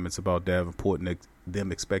made comments about Davenport and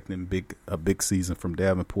them expecting a big season from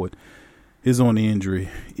Davenport. His only injury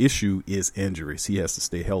issue is injuries. He has to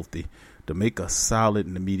stay healthy to make a solid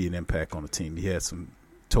and immediate impact on the team. He had some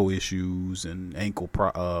toe issues and ankle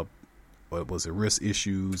wrist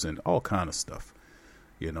issues and all kind of stuff,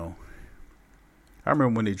 I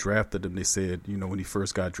remember when they drafted him, they said, when he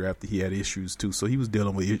first got drafted, he had issues too. So he was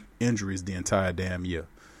dealing with injuries the entire damn year.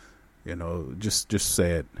 Just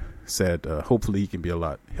sad. Hopefully he can be a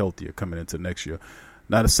lot healthier coming into next year.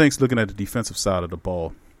 Now the Saints, looking at the defensive side of the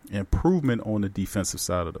ball, improvement on the defensive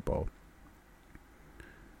side of the ball.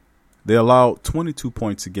 They allowed 22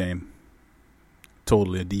 points a game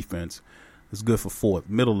total in defense. It's good for fourth,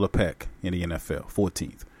 middle of the pack in the NFL,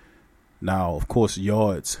 14th. Now, of course,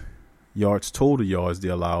 total yards, they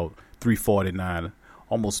allowed 349,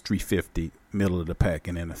 almost 350, middle of the pack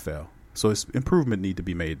in NFL. So it's improvement need to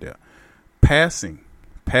be made there. Passing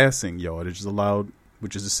yardage is allowed,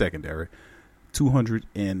 which is the secondary,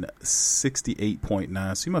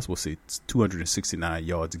 268.9. So you might as well say it's 269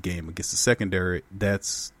 yards a game against the secondary.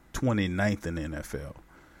 That's 29th in the NFL.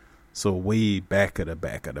 So way back of the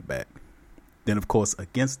back. Then, of course,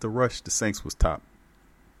 against the rush, the Saints was top.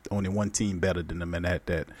 Only one team better than them, and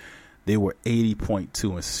that they were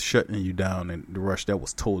 80.2 and shutting you down in the rush. That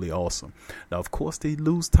was totally awesome. Now, of course, they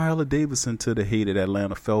lose Tyler Davidson to the hated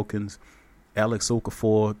Atlanta Falcons. Alex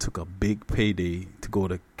Okafor took a big payday to go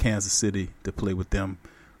to Kansas City to play with them,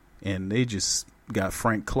 and they just got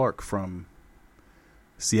Frank Clark from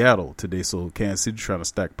Seattle today. So Kansas City trying to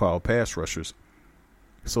stack power pass rushers.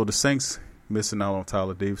 So the Saints missing out on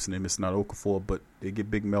Tyler Davidson, they missing out on Okafor, but they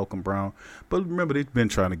get big Malcolm Brown. But remember, they've been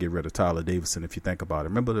trying to get rid of Tyler Davidson, if you think about it.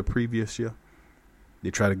 Remember the previous year?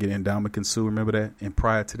 They tried to get Ndamukong Suh, remember that? And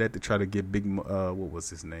prior to that, they tried to get big, what was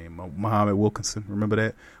his name? Muhammad Wilkinson, remember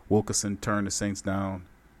that? Wilkinson turned the Saints down,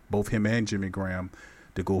 both him and Jimmy Graham,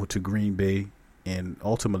 to go to Green Bay. And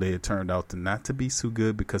ultimately, it turned out to not to be so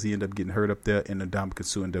good because he ended up getting hurt up there, and Ndamukong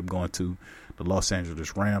Suh ended up going to the Los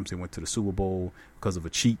Angeles Rams. They went to the Super Bowl because of a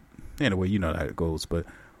cheat. Anyway, you know how it goes. But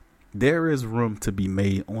there is room to be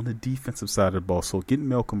made on the defensive side of the ball. So getting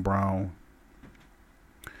Malcolm Brown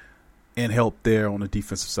and help there on the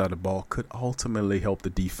defensive side of the ball could ultimately help the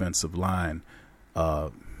defensive line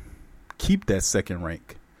keep that second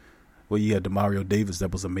rank. Well, you had DeMario Davis.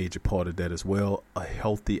 That was a major part of that as well. A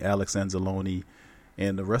healthy Alex Anzalone,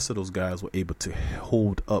 and the rest of those guys were able to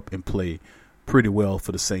hold up and play pretty well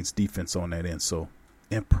for the Saints defense on that end. So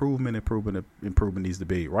improvement needs to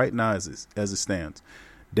be. Right now, as it stands,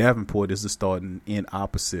 Davenport is the starting end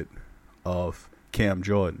opposite of Cam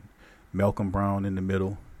Jordan. Malcolm Brown in the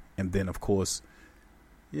middle. And then, of course,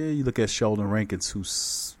 you look at Sheldon Rankins, who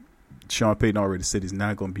Sean Payton already said he's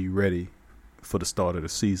not going to be ready for the start of the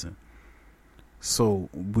season. So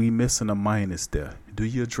we missing a minus there. Do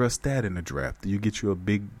you address that in the draft? Do you get you a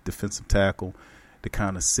big defensive tackle to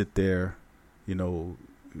kind of sit there,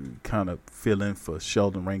 kind of fill in for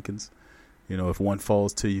Sheldon Rankins? If one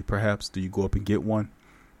falls to you, perhaps, do you go up and get one?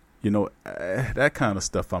 That kind of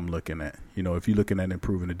stuff I'm looking at. If you're looking at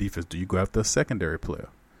improving the defense, do you go after a secondary player?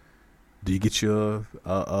 Do you get you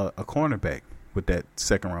a cornerback with that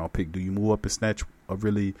second-round pick? Do you move up and snatch a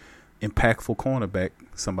really impactful cornerback,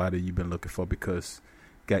 somebody you've been looking for, because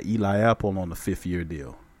got Eli Apple on the 5th-year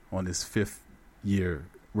deal, on his 5th-year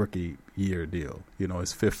rookie year deal,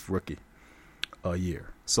 his 5th rookie year.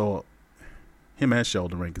 So him and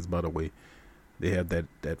Sheldon Rankins, by the way, they have that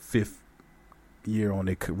 5th year on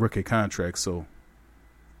their rookie contract. So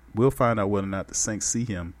we'll find out whether or not the Saints see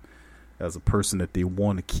him as a person that they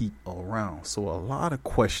want to keep around. So a lot of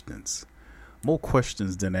questions, more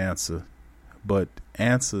questions than answer. But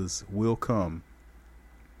answers will come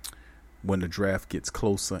when the draft gets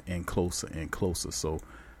closer and closer and closer. So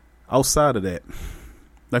outside of that,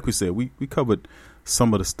 like we said, we covered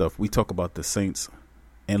some of the stuff. We talk about the Saints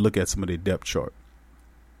and look at some of their depth chart.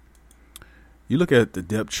 You look at the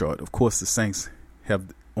depth chart, of course, the Saints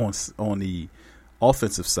have on the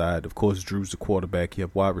offensive side, of course, Drew's the quarterback. You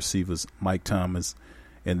have wide receivers, Mike Thomas,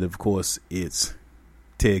 and of course, it's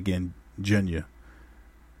Ted Ginn Jr.,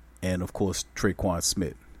 and, of course, Traquan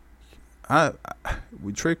Smith.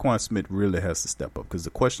 Traquan Smith really has to step up because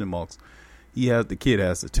the question marks, the kid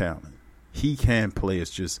has the talent. He can play.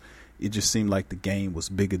 It just seemed like the game was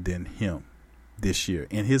bigger than him this year,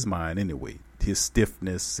 in his mind anyway. His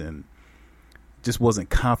stiffness and just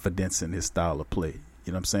wasn't confidence in his style of play.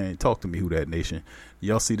 You know what I'm saying? Talk to me, Who Dat Nation.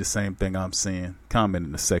 Y'all see the same thing I'm saying? Comment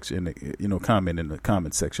in the section, comment in the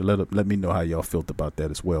comment section. Let me know how y'all felt about that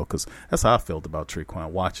as well, because that's how I felt about Traquan,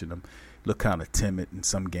 watching him. Look kind of timid in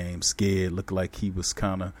some games, scared, looked like he was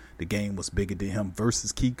the game was bigger than him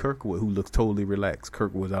versus Keith Kirkwood, who looked totally relaxed.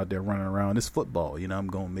 Kirkwood was out there running around. It's football. I'm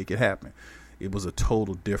going to make it happen. It was a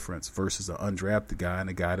total difference versus an undrafted guy and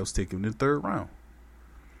a guy that was taken in the 3rd round.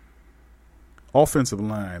 Offensive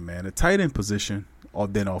line, man. The tight end position, or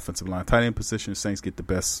then offensive line. Tight end position, the Saints get the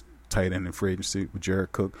best tight end in free agency with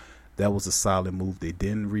Jared Cook. That was a solid move. They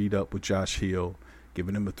didn't read up with Josh Hill.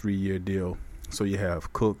 giving him a 3-year deal. So you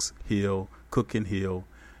have Cook and Hill,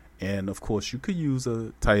 and of course you could use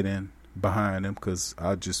a tight end behind him because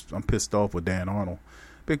I'm pissed off with Dan Arnold.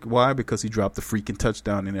 Why? Because he dropped the freaking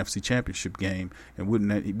touchdown in the NFC Championship game, and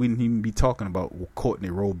wouldn't even be talking about Courtney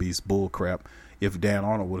Roby's bull crap if Dan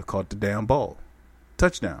Arnold would have caught the damn ball.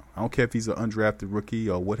 Touchdown. I don't care if he's an undrafted rookie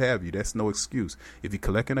or what have you. That's no excuse. If you're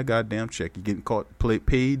collecting a goddamn check, you're getting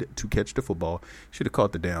paid to catch the football, should have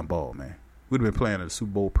caught the damn ball, man. We'd have been playing in the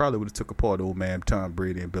Super Bowl. Probably would have took apart old man Tom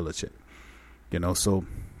Brady and Belichick. So,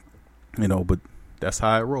 but that's how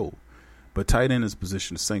I roll. But tight end is a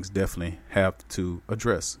position the Saints definitely have to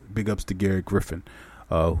address. Big ups to Gary Griffin,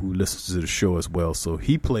 who listens to the show as well. So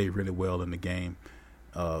he played really well in the game.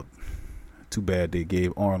 Too bad they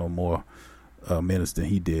gave Arnold more minutes than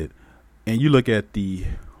he did. And you look at the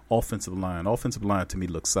offensive line. Offensive line to me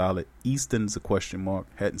looks solid. Easton's a question mark.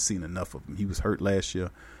 Hadn't seen enough of him. He was hurt last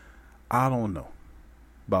year. I don't know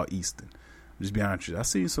about Easton. Just be honest with you. I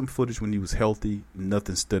seen some footage when he was healthy.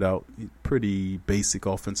 Nothing stood out. Pretty basic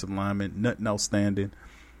offensive lineman. Nothing outstanding.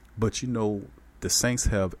 But, the Saints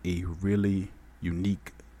have a really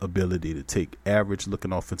unique ability to take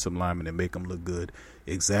average-looking offensive linemen and make them look good.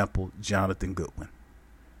 Example, Jonathan Goodwin.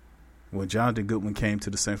 When Jonathan Goodwin came to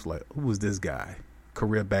the Saints, like, who was this guy?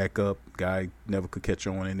 Career backup. Guy never could catch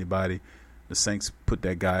on anybody. The Saints put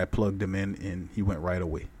that guy, plugged him in, and he went right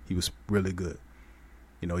away. He was really good.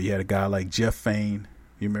 You had a guy like Jeff Fain.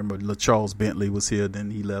 You remember Charles Bentley was here,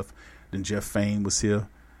 then he left. Then Jeff Fain was here.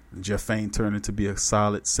 And Jeff Fain turned into be a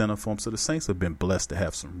solid center for him. So the Saints have been blessed to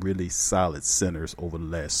have some really solid centers over the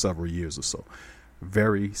last several years or so.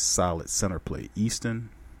 Very solid center play. Easton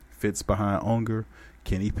fits behind Unger.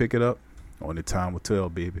 Can he pick it up? Only time will tell,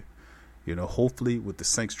 baby. Hopefully with the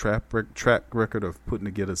Saints track record of putting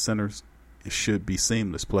together centers, it should be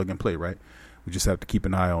seamless, plug and play, right? We just have to keep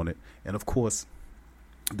an eye on it. And, of course,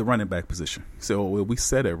 the running back position. So we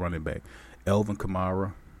said at running back, Elvin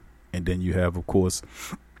Kamara, and then you have, of course,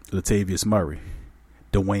 Latavius Murray,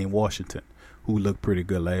 Dwayne Washington, who looked pretty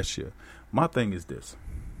good last year. My thing is this,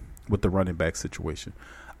 with the running back situation.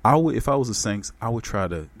 If I was the Saints, I would try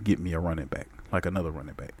to get me a running back, like another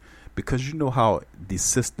running back. Because you know how the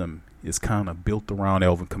system is kind of built around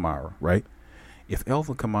Elvin Kamara, right? If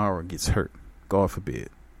Elvin Kamara gets hurt, God forbid,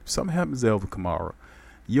 if something happens to Elvin Kamara,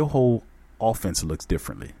 your whole offense looks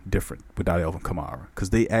different without Elvin Kamara because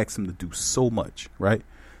they ask him to do so much, right?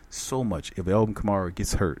 So much. If Elvin Kamara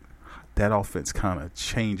gets hurt, that offense kind of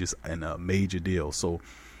changes in a major deal. So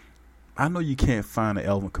I know you can't find an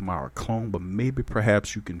Elvin Kamara clone, but maybe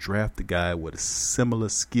perhaps you can draft a guy with a similar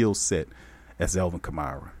skill set as Elvin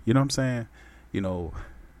Kamara. You know what I'm saying?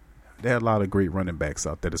 There are a lot of great running backs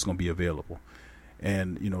out there that's going to be available.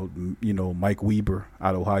 And, Mike Weber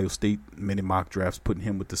out of Ohio State, many mock drafts putting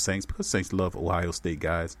him with the Saints because Saints love Ohio State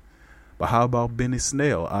guys. But how about Benny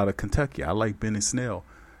Snell out of Kentucky? I like Benny Snell.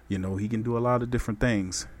 He can do a lot of different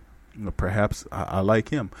things. Perhaps I like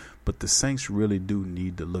him. But the Saints really do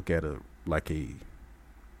need to look at a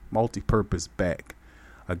multi-purpose back,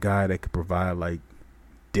 a guy that could provide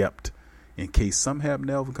depth in case something happened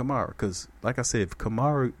to Elvin Kamara. Because, like I said, if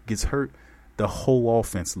Kamara gets hurt, the whole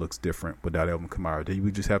offense looks different without Elvin Kamara. Then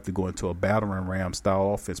we just have to go into a battering ram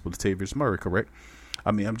style offense with Latavius Murray, correct?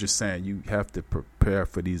 I mean, I'm just saying you have to prepare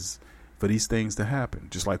for these things to happen.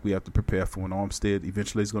 Just like we have to prepare for when Armstead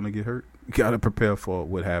eventually is going to get hurt. You got to prepare for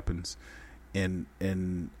what happens in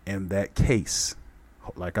that case.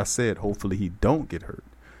 Like I said, hopefully he don't get hurt.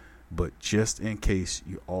 But just in case,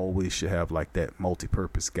 you always should have that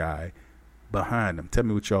multi-purpose guy behind him. Tell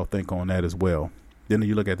me what y'all think on that as well. Then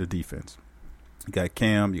you look at the defense. You got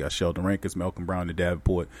Cam, you got Sheldon Rankins, Malcolm Brown, and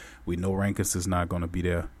Davenport. We know Rankins is not going to be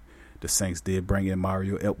there. The Saints did bring in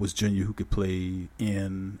Mario Edwards Jr., who could play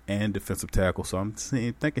in and defensive tackle. So I'm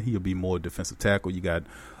thinking he'll be more defensive tackle. You got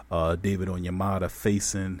David Onyemata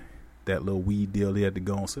facing that little weed deal he had to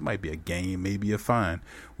go on. So it might be a game, maybe a fine.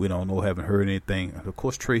 We don't know, haven't heard anything. And of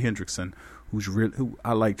course, Trey Hendrickson, who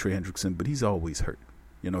I like Trey Hendrickson, but he's always hurt.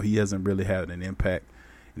 He hasn't really had an impact,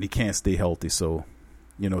 and he can't stay healthy. So,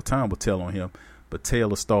 time will tell on him. But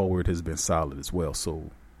Taylor Stallworth has been solid as well.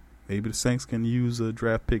 So maybe the Saints can use a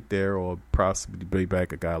draft pick there or possibly bring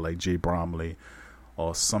back a guy like Jay Bromley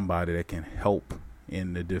or somebody that can help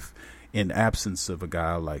in absence of a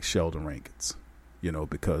guy like Sheldon Rankins,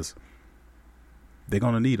 because they're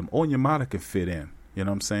going to need him. Onyemata can fit in, you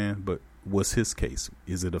know what I'm saying? But what's his case?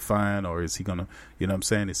 Is it a fine or is he going to,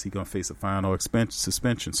 is he going to face a fine or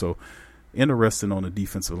suspension? So interesting on the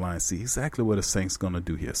defensive line, see exactly what the Saints going to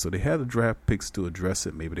do here. So they had the draft picks to address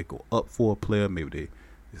it. Maybe they go up for a player. Maybe they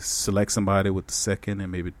select somebody with the second and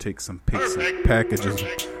maybe take some picks and packages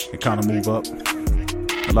and kind of move up.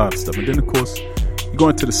 A lot of stuff. And then, of course, you go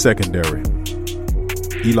into the secondary.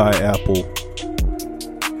 Eli Apple,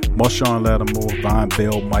 Marshawn Lattimore, Von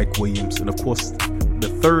Bell, Mike Williams. And, of course, the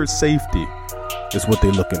third safety is what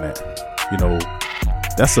they're looking at. You know,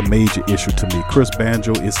 that's a major issue to me. Chris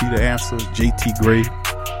Banjo, is he the answer? JT Gray,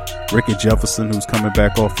 Ricky Jefferson, who's coming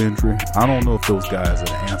back off injury. I don't know if those guys are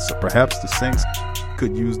the answer. Perhaps the Saints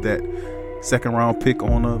could use that second-round pick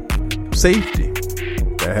on a safety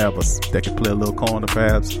that can play a little corner,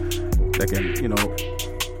 perhaps, that can,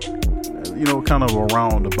 kind of a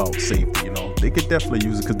roundabout safety. They could definitely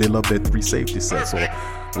use it because they love that 3 safety set. So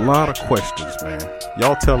a lot of questions, man.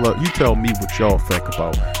 You tell me what y'all think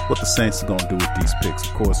about what the Saints are going to do with these picks.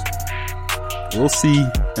 Of course, we'll see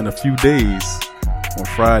in a few days on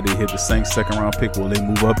Friday hit the Saints second round pick. Will they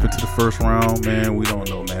move up into the first round? Man, we don't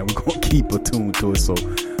know, man. We're going to keep attuned to it. So,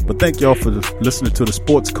 but thank y'all for listening to the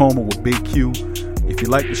Sports Coma with Big Q. If you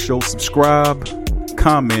like the show, subscribe,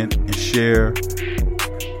 comment, and share.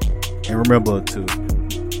 And remember to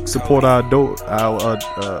support our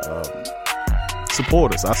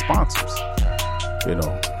supporters, our sponsors.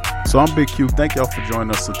 So I'm Big Q. Thank y'all for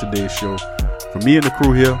joining us on today's show. From me and the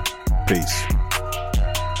crew here, peace.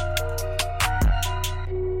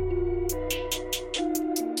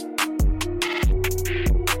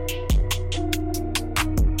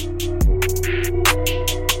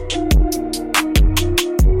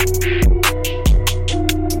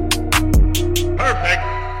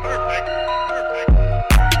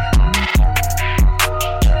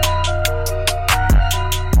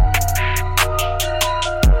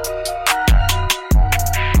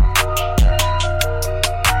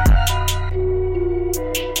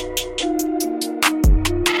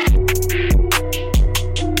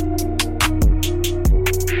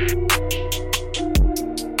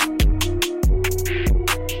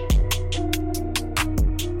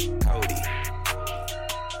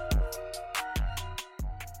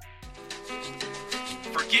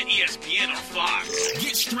 Get ESPN on Fox.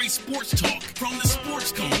 Get straight sports talk from the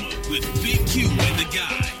Sports Coma with Big Q and the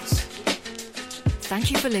guys. Thank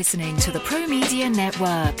you for listening to the Pro Media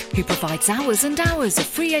Network, who provides hours and hours of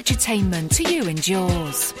free edutainment to you and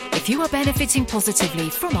yours. If you are benefiting positively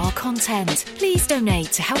from our content, please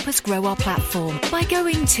donate to help us grow our platform by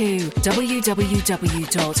going to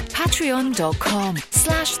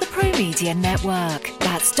www.patreon.com/the Pro Media Network.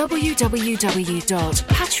 That's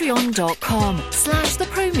www.patreon.com/the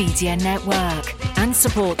Pro Media Network, and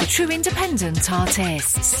support the true independent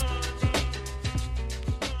artists.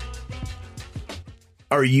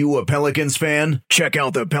 Are you a Pelicans fan? Check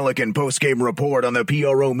out the Pelican postgame report on the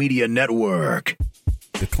PRO Media Network.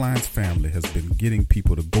 The Kleins family has been getting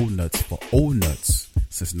people to go nuts for old nuts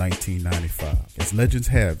since 1995. As legends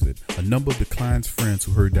have it, a number of the Kleins friends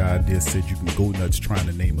who heard the idea said you can go nuts trying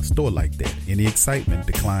to name a store like that. In the excitement,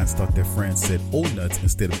 the Kleins thought their friends said old nuts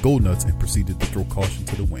instead of go nuts and proceeded to throw caution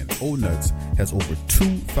to the wind. Old Nuts has over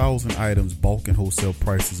 2,000 items, bulk and wholesale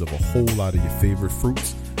prices of a whole lot of your favorite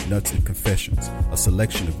fruits, nuts, and confections, a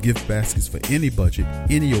selection of gift baskets for any budget,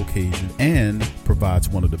 any occasion, and provides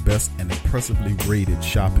one of the best and impressively rated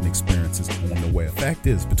shopping experiences on the web. Fact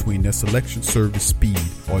is, between their selection, service, speed,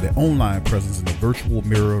 or their online presence in the virtual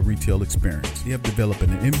mirror retail experience, they have developed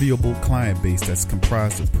an enviable client base that's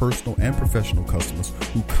comprised of personal and professional customers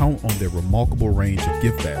who count on their remarkable range of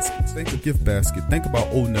gift baskets. Think of gift basket, think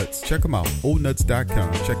about Old Nuts. Check them out,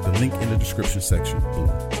 oldnuts.com. Check the link in the description section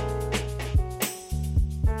below.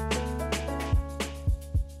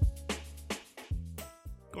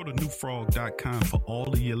 Go to newfrog.com for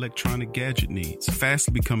all of your electronic gadget needs.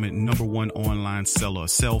 Fastly becoming #1 online seller of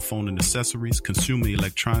cell phone and accessories, consumer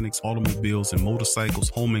electronics, automobiles and motorcycles,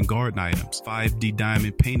 home and garden items, 5D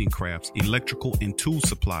diamond painting crafts, electrical and tool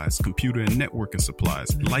supplies, computer and networking supplies,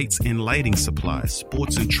 lights and lighting supplies,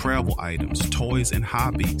 sports and travel items, toys and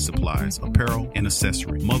hobby supplies, apparel and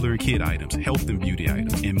accessory, mother and kid items, health and beauty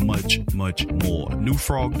items, and much, much more.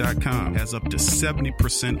 Newfrog.com has up to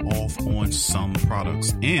 70% off on some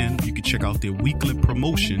products. And you can check out their weekly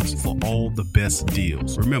promotions for all the best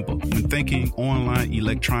deals. Remember, when thinking online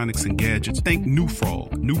electronics and gadgets, think New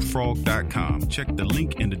Frog. Newfrog.com. Check the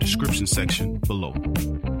link in the description section below.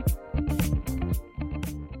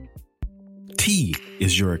 Tea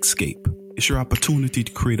is your escape. It's your opportunity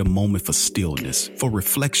to create a moment for stillness, for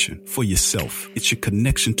reflection, for yourself. It's your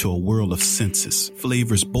connection to a world of senses,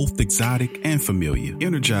 flavors both exotic and familiar,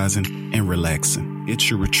 energizing and relaxing. It's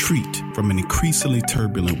your retreat from an increasingly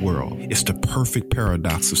turbulent world. It's the perfect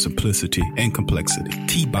paradox of simplicity and complexity.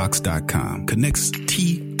 Teabox.com connects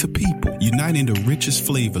tea to people, uniting the richest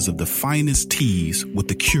flavors of the finest teas with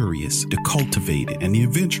the curious, the cultivated, and the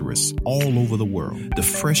adventurous all over the world. The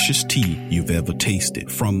freshest tea you've ever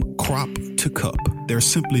tasted, from crop to cup. There's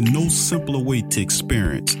simply no simpler way to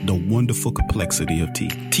experience the wonderful complexity of tea.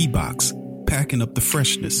 Tea Box, packing up the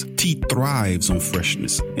freshness. Tea thrives on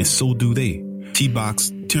freshness, and so do they. Tea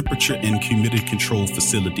Box temperature and humidity control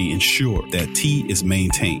facility ensure that tea is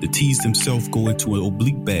maintained. The teas themselves go into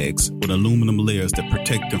oblique bags with aluminum layers that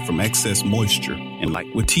protect them from excess moisture and light.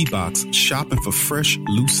 With Tea Box, shopping for fresh,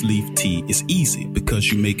 loose leaf tea is easy because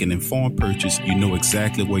you make an informed purchase. You know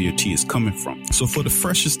exactly where your tea is coming from. So for the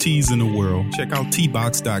freshest teas in the world, check out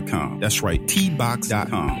teabox.com. That's right,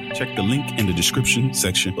 teabox.com. Check the link in the description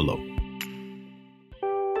section below.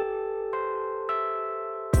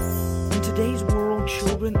 In today's world,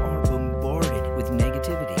 children are bombarded with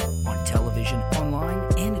negativity on television, online,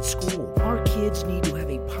 and at school. Our kids need to have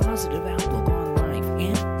a positive outlook on life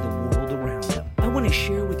and the world around them. I want to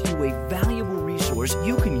share with you a valuable resource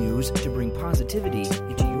you can use to bring positivity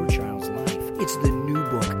into your child's life. It's the new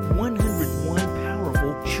book, 101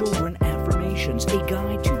 Powerful Children Affirmations, a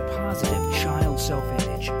guide to positive child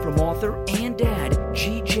self-image, from author and dad,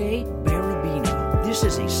 G.J. Barabino. This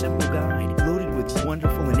is a simple guide loaded with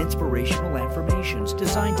wonderful and inspirational affirmations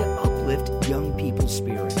designed to uplift young people's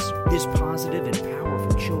spirits. This positive and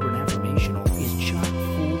powerful children affirmational is chock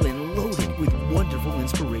full and loaded with wonderful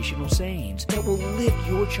inspirational sayings that will lift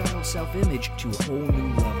your child's self-image to whole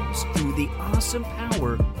new levels through the awesome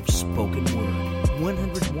power of spoken word.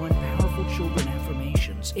 101 Powerful Children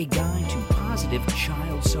Affirmations, a guide to positive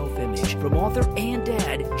child self-image, from author and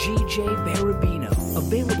dad G.J. Barabino.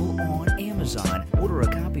 Available on Amazon. Order a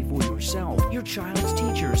copy for yourself, your child's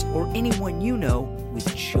teachers, or anyone you know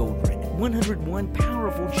with children. 101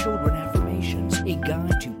 Powerful Children Affirmations, a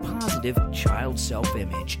guide to positive child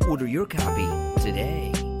self-image. Order your copy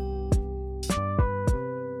today.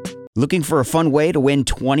 Looking for a fun way to win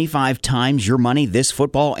 25 times your money this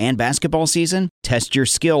football and basketball season? Test your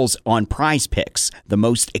skills on Prize Picks, the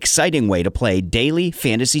most exciting way to play daily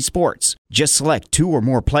fantasy sports. Just select 2 or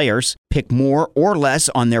more players, pick more or less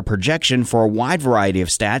on their projection for a wide variety of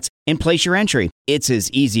stats, and place your entry. It's as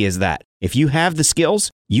easy as that. If you have the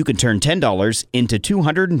skills, you can turn $10 into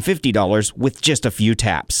 $250 with just a few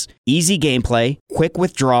taps. Easy gameplay, quick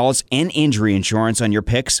withdrawals, and injury insurance on your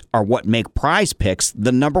picks are what make Prize Picks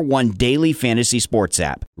the #1 daily fantasy sports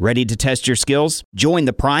app. Ready to test your skills? Join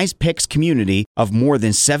the Prize Picks community of more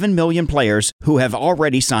than 7 million players who have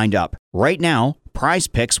already signed up. Right now, Prize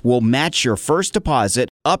Picks will match your first deposit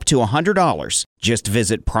up to $100. Just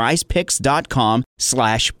visit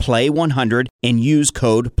prizepicks.com/play100 and use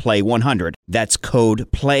code play100. That's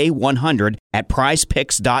code play100 at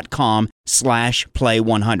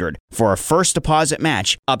prizepicks.com/play100 for a first deposit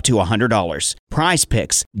match up to $100. Prize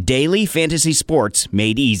Picks, daily fantasy sports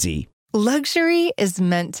made easy. Luxury is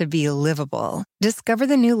meant to be livable. Discover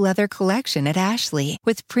the new leather collection at Ashley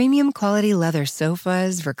with premium quality leather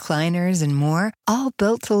sofas, recliners, and more, all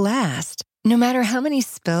built to last. No matter how many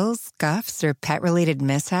spills, scuffs, or pet-related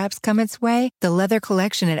mishaps come its way, the leather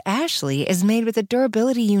collection at Ashley is made with the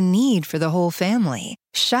durability you need for the whole family.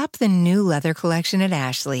 Shop the new leather collection at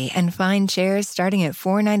Ashley and find chairs starting at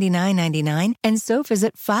 $499.99 and sofas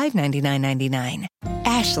at $599.99.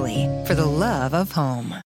 Ashley, for the love of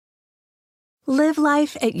home. Live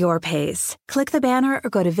life at your pace. Click the banner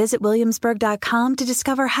or go to visitwilliamsburg.com to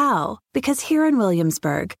discover how. Because here in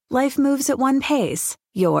Williamsburg, life moves at one pace,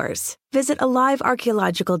 yours. Visit a live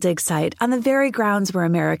archaeological dig site on the very grounds where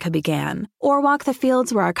America began, or walk the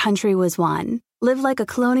fields where our country was won. Live like a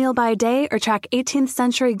colonial by day or track 18th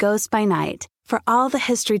century ghosts by night. For all the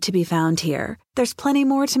history to be found here, there's plenty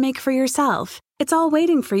more to make for yourself. It's all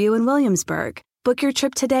waiting for you in Williamsburg. Book your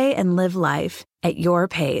trip today and live life at your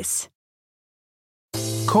pace.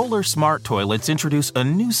 Kohler Smart Toilets introduce a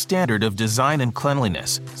new standard of design and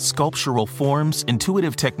cleanliness, sculptural forms,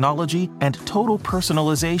 intuitive technology, and total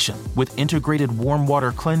personalization with integrated warm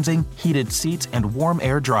water cleansing, heated seats, and warm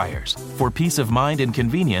air dryers. For peace of mind and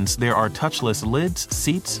convenience, there are touchless lids,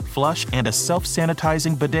 seats, flush, and a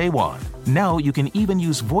self-sanitizing bidet wand. Now you can even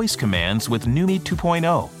use voice commands with Numi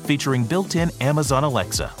 2.0, featuring built-in Amazon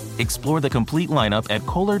Alexa. Explore the complete lineup at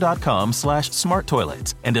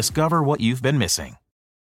kohler.com/smarttoilets and discover what you've been missing.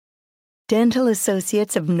 Dental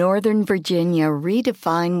Associates of Northern Virginia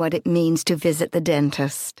redefine what it means to visit the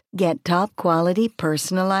dentist. Get top-quality,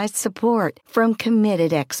 personalized support from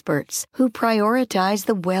committed experts who prioritize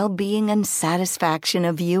the well-being and satisfaction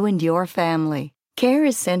of you and your family. Care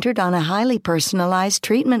is centered on a highly personalized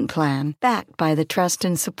treatment plan backed by the trust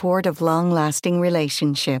and support of long-lasting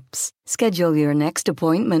relationships. Schedule your next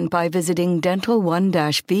appointment by visiting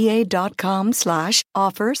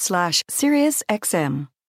dental1-va.com/offer/SiriusXM.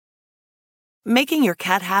 Making your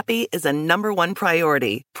cat happy is a number one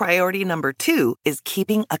priority. Priority number 2 is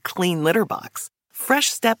keeping a clean litter box.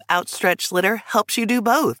 Fresh Step Outstretch Litter helps you do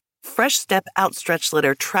both. Fresh Step Outstretch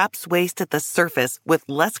Litter traps waste at the surface with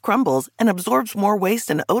less crumbles and absorbs more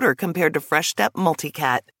waste and odor compared to Fresh Step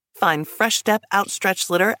Multicat. Find Fresh Step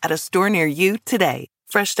Outstretch Litter at a store near you today.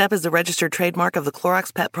 Fresh Step is a registered trademark of the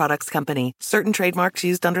Clorox Pet Products Company. Certain trademarks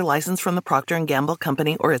used under license from the Procter & Gamble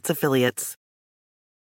Company or its affiliates.